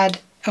we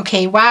had...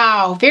 Okay,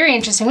 wow, very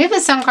interesting. We have a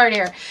sun card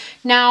here.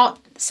 Now,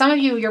 some of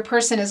you, your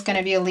person is going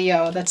to be a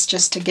Leo. That's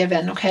just a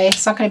given, okay?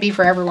 It's not going to be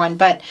for everyone,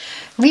 but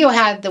Leo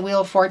had the Wheel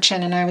of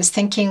Fortune, and I was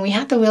thinking we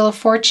had the Wheel of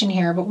Fortune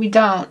here, but we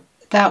don't.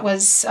 That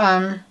was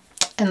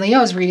in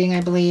Leo's reading, I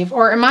believe.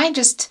 Or am I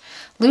just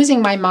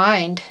losing my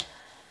mind?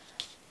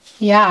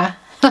 Yeah.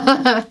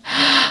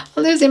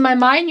 Losing my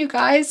mind, you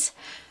guys.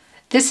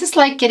 This is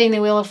like getting the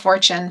Wheel of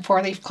Fortune,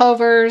 4-leaf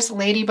clovers,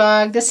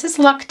 ladybug. This is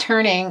luck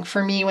turning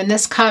for me. When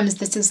this comes,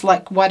 this is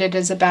like what it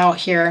is about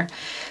here.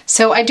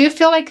 So I do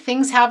feel like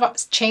things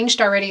have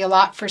changed already a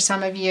lot for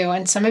some of you.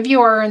 And some of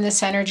you are in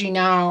this energy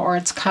now, or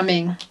it's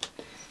coming.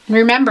 And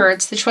remember,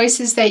 it's the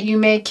choices that you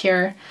make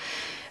here.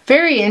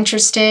 Very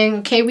interesting.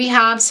 Okay, we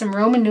have some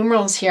Roman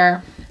numerals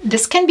here.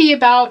 This can be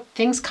about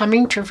things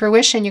coming to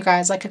fruition, you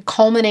guys, like a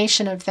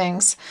culmination of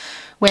things.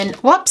 When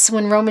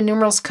Roman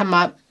numerals come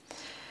up.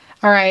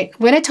 All right,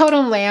 when a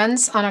totem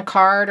lands on a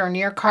card or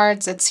near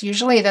cards, it's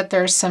usually that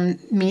there's some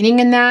meaning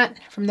in that.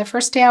 From the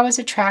first day I was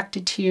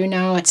attracted to you,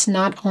 now it's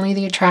not only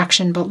the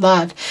attraction, but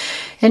love.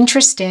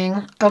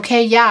 Interesting.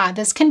 Okay, yeah,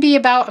 this can be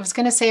about, I was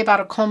going to say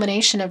about a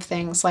culmination of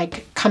things,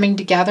 like coming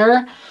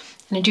together.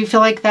 And I do feel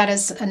like that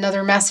is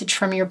another message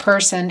from your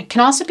person. It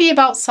can also be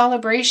about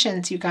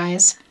celebrations, you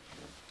guys.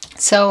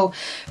 So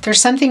if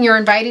there's something you're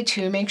invited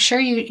to, make sure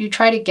you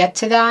try to get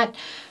to that.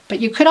 But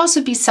you could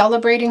also be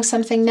celebrating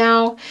something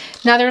now.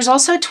 Now there's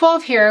also a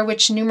 12 here,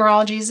 which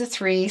numerology is a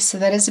 3. So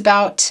that is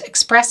about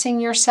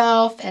expressing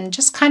yourself and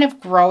just kind of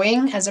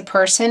growing as a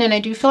person. And I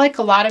do feel like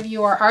a lot of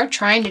you are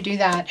trying to do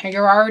that, or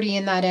you're already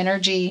in that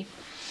energy.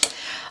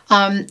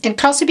 It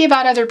could also be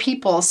about other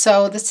people.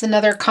 So this is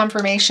another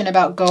confirmation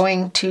about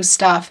going to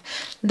stuff.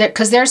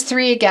 Because there's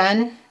 3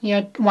 again. You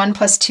know, 1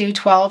 + 2,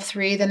 12,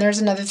 3. Then there's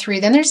another 3.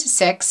 Then there's a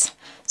 6.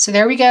 So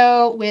there we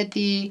go with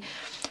the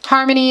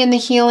harmony and the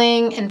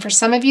healing. And for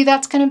some of you,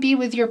 that's going to be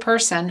with your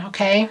person,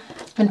 okay?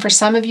 And for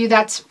some of you,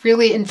 that's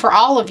really, and for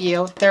all of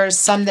you, there's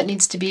some that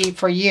needs to be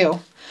for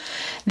you.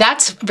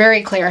 That's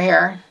very clear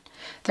here.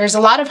 There's a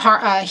lot of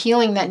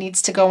healing that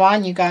needs to go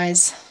on, you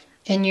guys,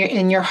 in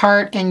your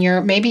heart and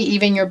maybe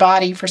even your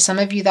body. For some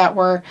of you that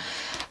were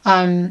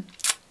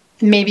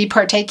maybe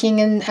partaking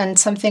in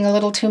something a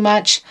little too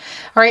much.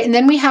 All right, and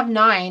then we have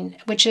 9,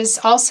 which is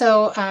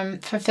also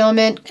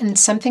fulfillment and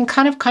something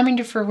kind of coming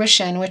to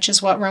fruition, which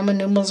is what Roman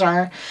numerals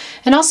are,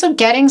 and also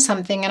getting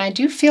something. And I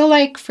do feel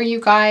like for you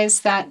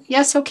guys that,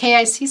 yes, okay,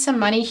 I see some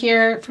money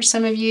here for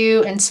some of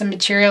you and some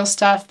material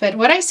stuff, but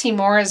what I see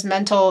more is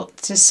mental,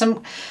 just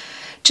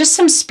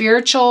some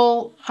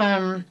spiritual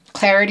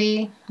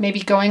clarity,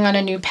 maybe going on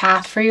a new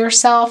path for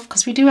yourself,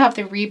 because we do have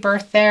the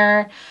rebirth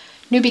there,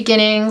 new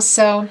beginnings.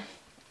 So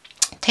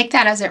take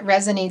that as it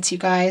resonates, you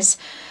guys.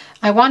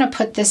 I want to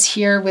put this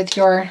here with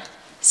your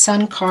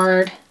sun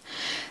card.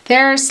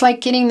 There's like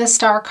getting the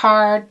star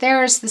card.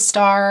 There's the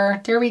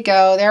star. There we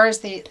go. There's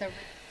the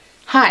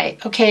Hi.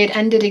 Okay, it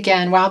ended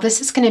again. Wow,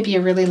 this is going to be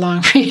a really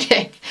long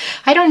reading.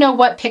 I don't know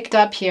what picked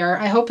up here.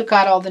 I hope it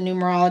got all the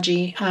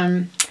numerology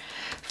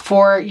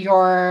for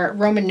your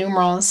Roman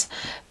numerals.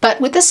 But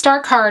with the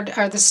star card,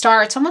 or the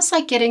star, it's almost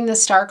like getting the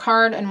star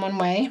card in one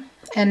way.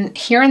 And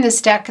here in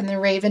this deck, in the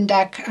Raven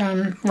deck,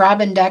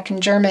 Robin deck in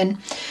German,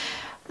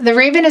 the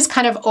Raven is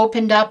kind of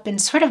opened up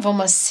and sort of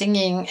almost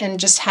singing and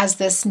just has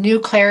this new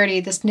clarity,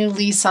 this new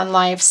lease on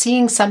life,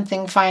 seeing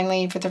something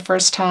finally for the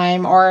first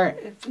time, or,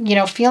 you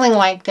know, feeling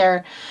like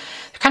they're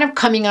kind of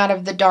coming out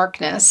of the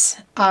darkness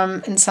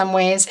in some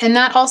ways. And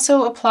that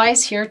also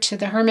applies here to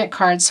the Hermit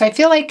card. So I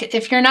feel like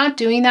if you're not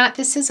doing that,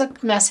 this is a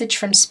message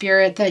from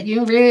Spirit that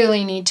you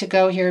really need to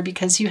go here,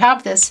 because you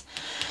have this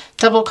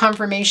double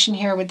confirmation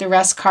here with the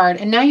Rest card,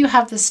 and now you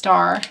have the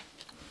Star.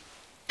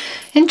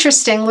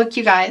 Interesting. Look,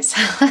 you guys.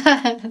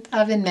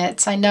 Oven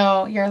mitts. I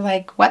know you're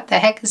like, what the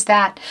heck is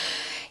that?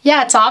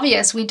 Yeah, it's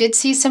obvious. We did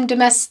see some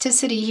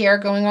domesticity here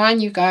going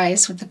on, you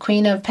guys, with the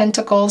Queen of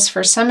Pentacles.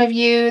 For some of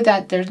you,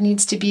 that there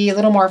needs to be a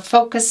little more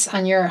focus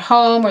on your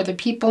home or the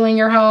people in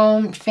your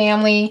home,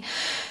 family.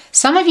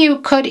 Some of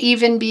you could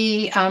even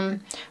be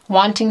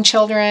wanting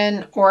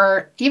children,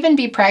 or even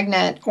be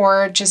pregnant,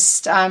 or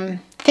just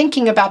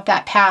thinking about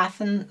that path.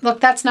 And look,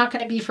 that's not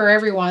going to be for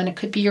everyone. It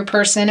could be your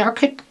person, or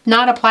could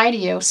not apply to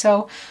you.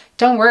 So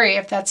don't worry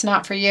if that's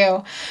not for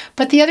you.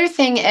 But the other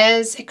thing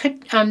is, it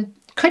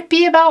could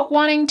be about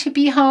wanting to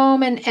be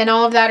home and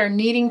all of that, or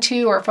needing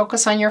to, or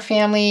focus on your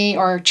family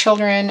or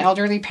children,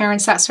 elderly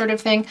parents, that sort of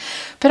thing.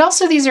 But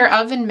also these are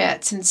oven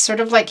mitts, and sort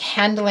of like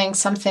handling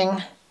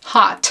something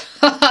hot.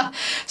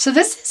 So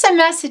this is a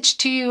message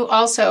to you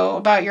also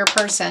about your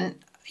person.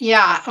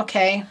 Yeah,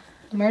 okay.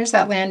 Where's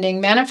that landing?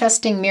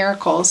 Manifesting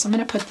miracles. I'm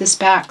going to put this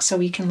back so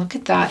we can look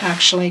at that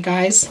actually,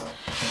 guys.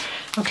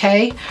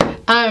 Okay.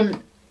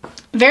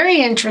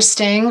 Very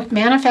interesting.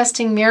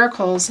 Manifesting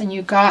miracles. And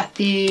you got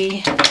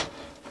the...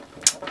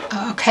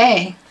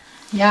 Okay.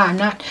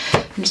 Yeah,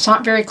 it's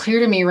not very clear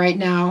to me right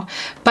now.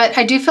 But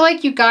I do feel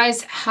like you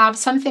guys have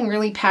something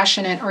really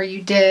passionate, or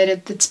you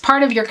did. It's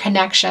part of your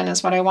connection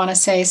is what I want to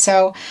say.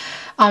 So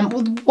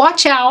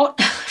watch out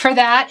for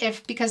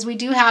that, because we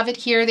do have it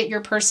here that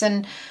your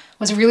person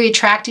was really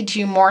attracted to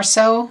you more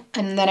so,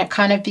 and then it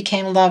kind of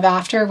became love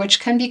after, which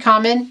can be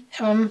common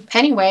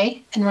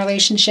anyway in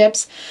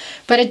relationships.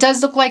 But it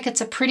does look like it's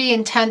a pretty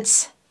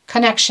intense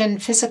connection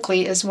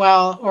physically as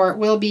well, or it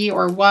will be,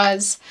 or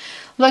was.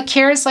 Look,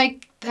 here's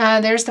like,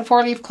 there's the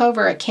 4-leaf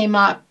clover. It came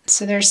up.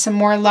 So there's some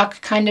more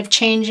luck kind of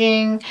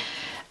changing,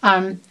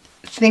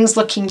 things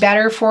looking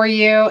better for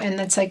you. And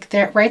it's like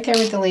there, right there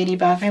with the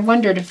ladybug. I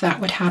wondered if that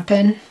would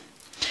happen.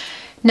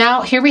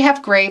 Now, here we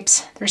have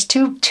grapes. There's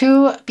two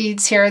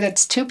beads here.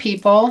 That's 2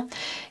 people.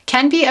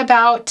 Can be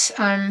about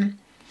kind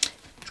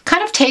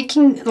of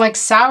taking like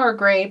sour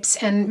grapes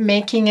and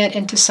making it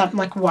into something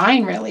like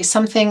wine, really.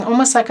 Something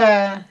almost like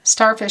a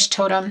starfish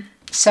totem.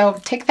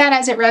 So take that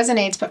as it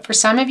resonates. But for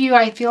some of you,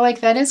 I feel like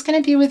that is going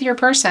to be with your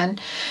person.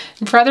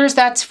 And for others,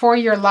 that's for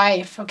your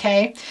life,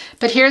 okay?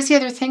 But here's the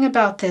other thing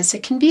about this.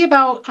 It can be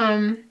about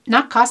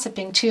not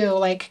gossiping too,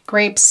 like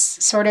grapes,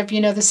 sort of, you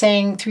know, the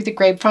saying, through the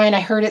grapevine.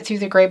 I heard it through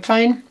the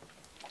grapevine.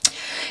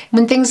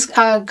 When things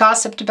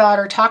gossiped about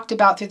or talked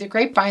about through the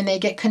grapevine, they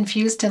get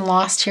confused and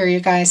lost here, you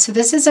guys. So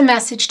this is a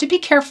message to be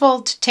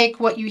careful to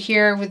take what you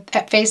hear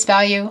at face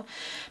value.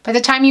 By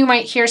the time you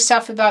might hear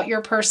stuff about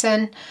your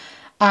person,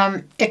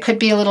 it could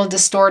be a little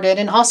distorted.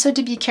 And also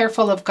to be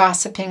careful of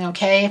gossiping,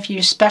 okay?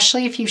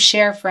 Especially if you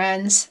share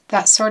friends,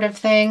 that sort of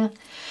thing.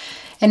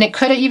 And it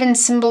could even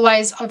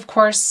symbolize, of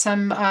course,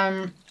 some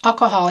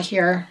alcohol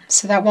here.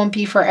 So that won't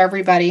be for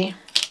everybody.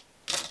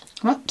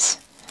 Whoops.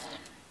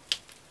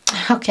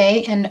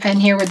 Okay, and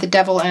here with the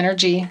devil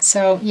energy.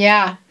 So,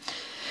 yeah.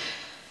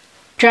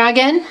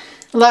 Dragon,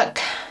 look,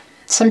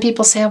 some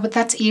people say, oh, but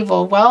that's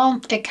evil. Well,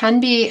 it can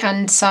be,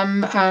 and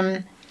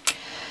some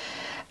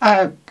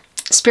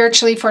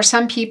spiritually for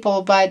some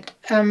people, but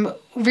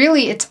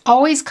really it's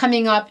always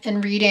coming up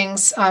in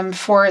readings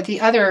for the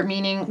other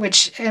meaning,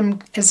 which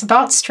is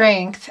about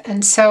strength.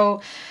 And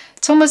so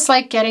it's almost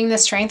like getting the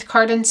strength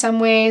card in some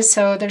ways.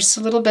 So there's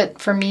a little bit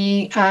for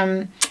me,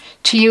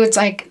 to you, it's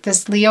like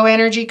this Leo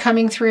energy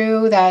coming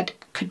through that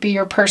could be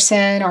your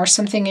person or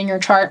something in your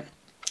chart.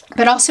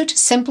 but also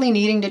just simply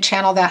needing to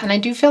channel that. And I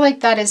do feel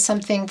like that is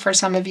something for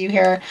some of you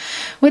here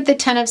with the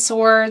Ten of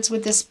Swords,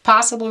 with this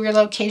possible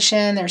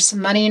relocation. There's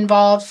some money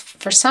involved.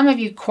 For some of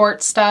you,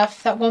 court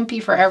stuff. That won't be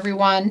for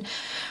everyone.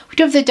 We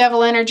do have the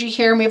Devil energy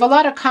here, and we have a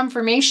lot of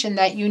confirmation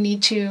that you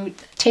need to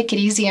take it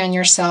easy on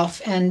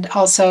yourself, and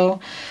also,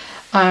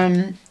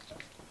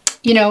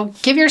 you know,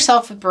 give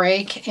yourself a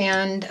break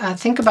and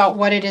think about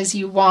what it is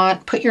you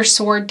want. Put your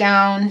sword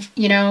down.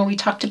 You know, we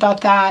talked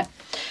about that.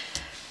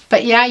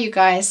 But yeah, you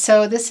guys,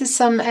 so this is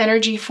some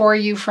energy for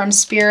you from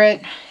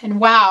Spirit. And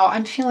wow,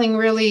 I'm feeling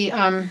really,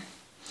 yeah,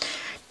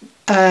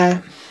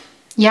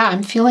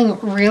 I'm feeling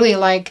really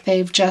like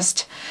they've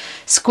just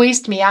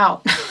squeezed me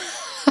out.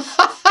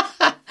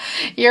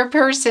 Your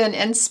person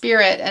and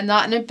Spirit, and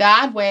not in a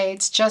bad way.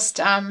 It's just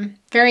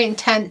very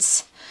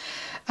intense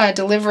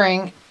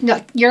delivering.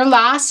 Your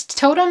last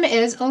totem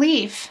is a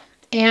leaf.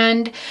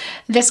 And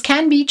this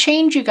can be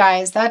change, you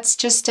guys. That's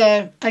just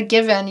a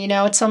given, you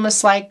know. It's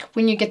almost like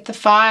when you get the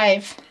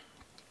 5.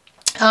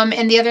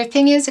 And the other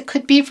thing is, it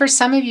could be for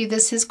some of you,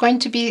 this is going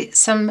to be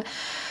some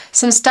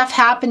stuff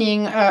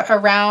happening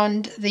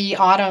around the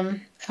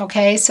autumn.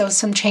 Okay, so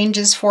some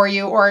changes for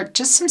you, or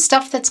just some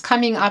stuff that's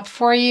coming up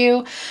for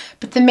you.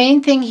 But the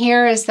main thing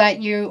here is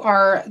that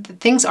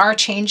things are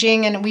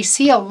changing, and we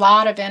see a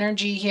lot of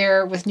energy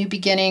here with new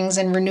beginnings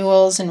and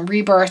renewals and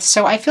rebirth.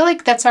 So I feel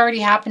like that's already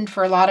happened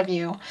for a lot of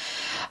you.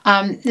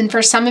 And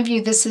for some of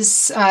you, this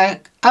is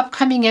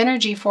upcoming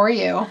energy for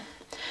you.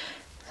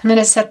 I'm going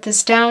to set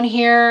this down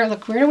here.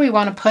 Look, where do we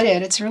want to put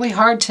it? It's really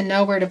hard to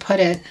know where to put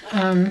it.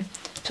 I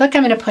feel like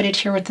I'm going to put it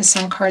here with the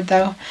Sun card,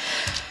 though.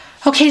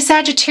 Okay,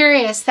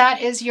 Sagittarius,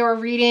 that is your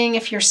reading.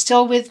 If you're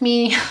still with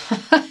me,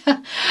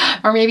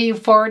 or maybe you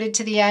forwarded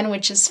to the end,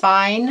 which is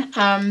fine.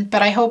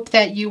 But I hope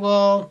that you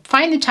will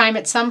find the time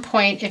at some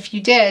point, if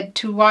you did,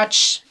 to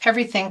watch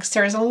everything, because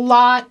there's a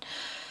lot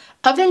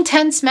of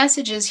intense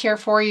messages here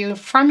for you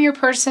from your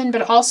person,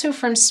 but also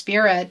from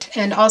Spirit,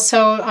 and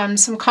also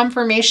some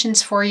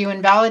confirmations for you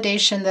and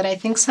validation that I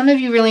think some of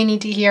you really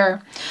need to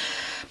hear.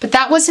 But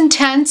that was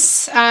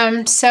intense.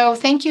 So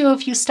thank you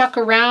if you stuck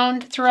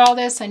around through all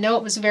this. I know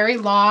it was very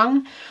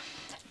long.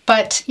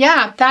 But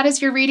yeah, that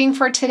is your reading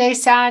for today,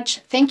 Sag.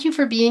 Thank you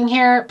for being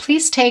here.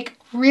 Please take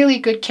really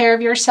good care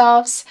of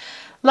yourselves.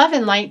 Love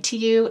and light to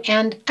you.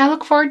 And I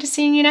look forward to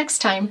seeing you next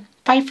time.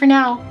 Bye for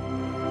now.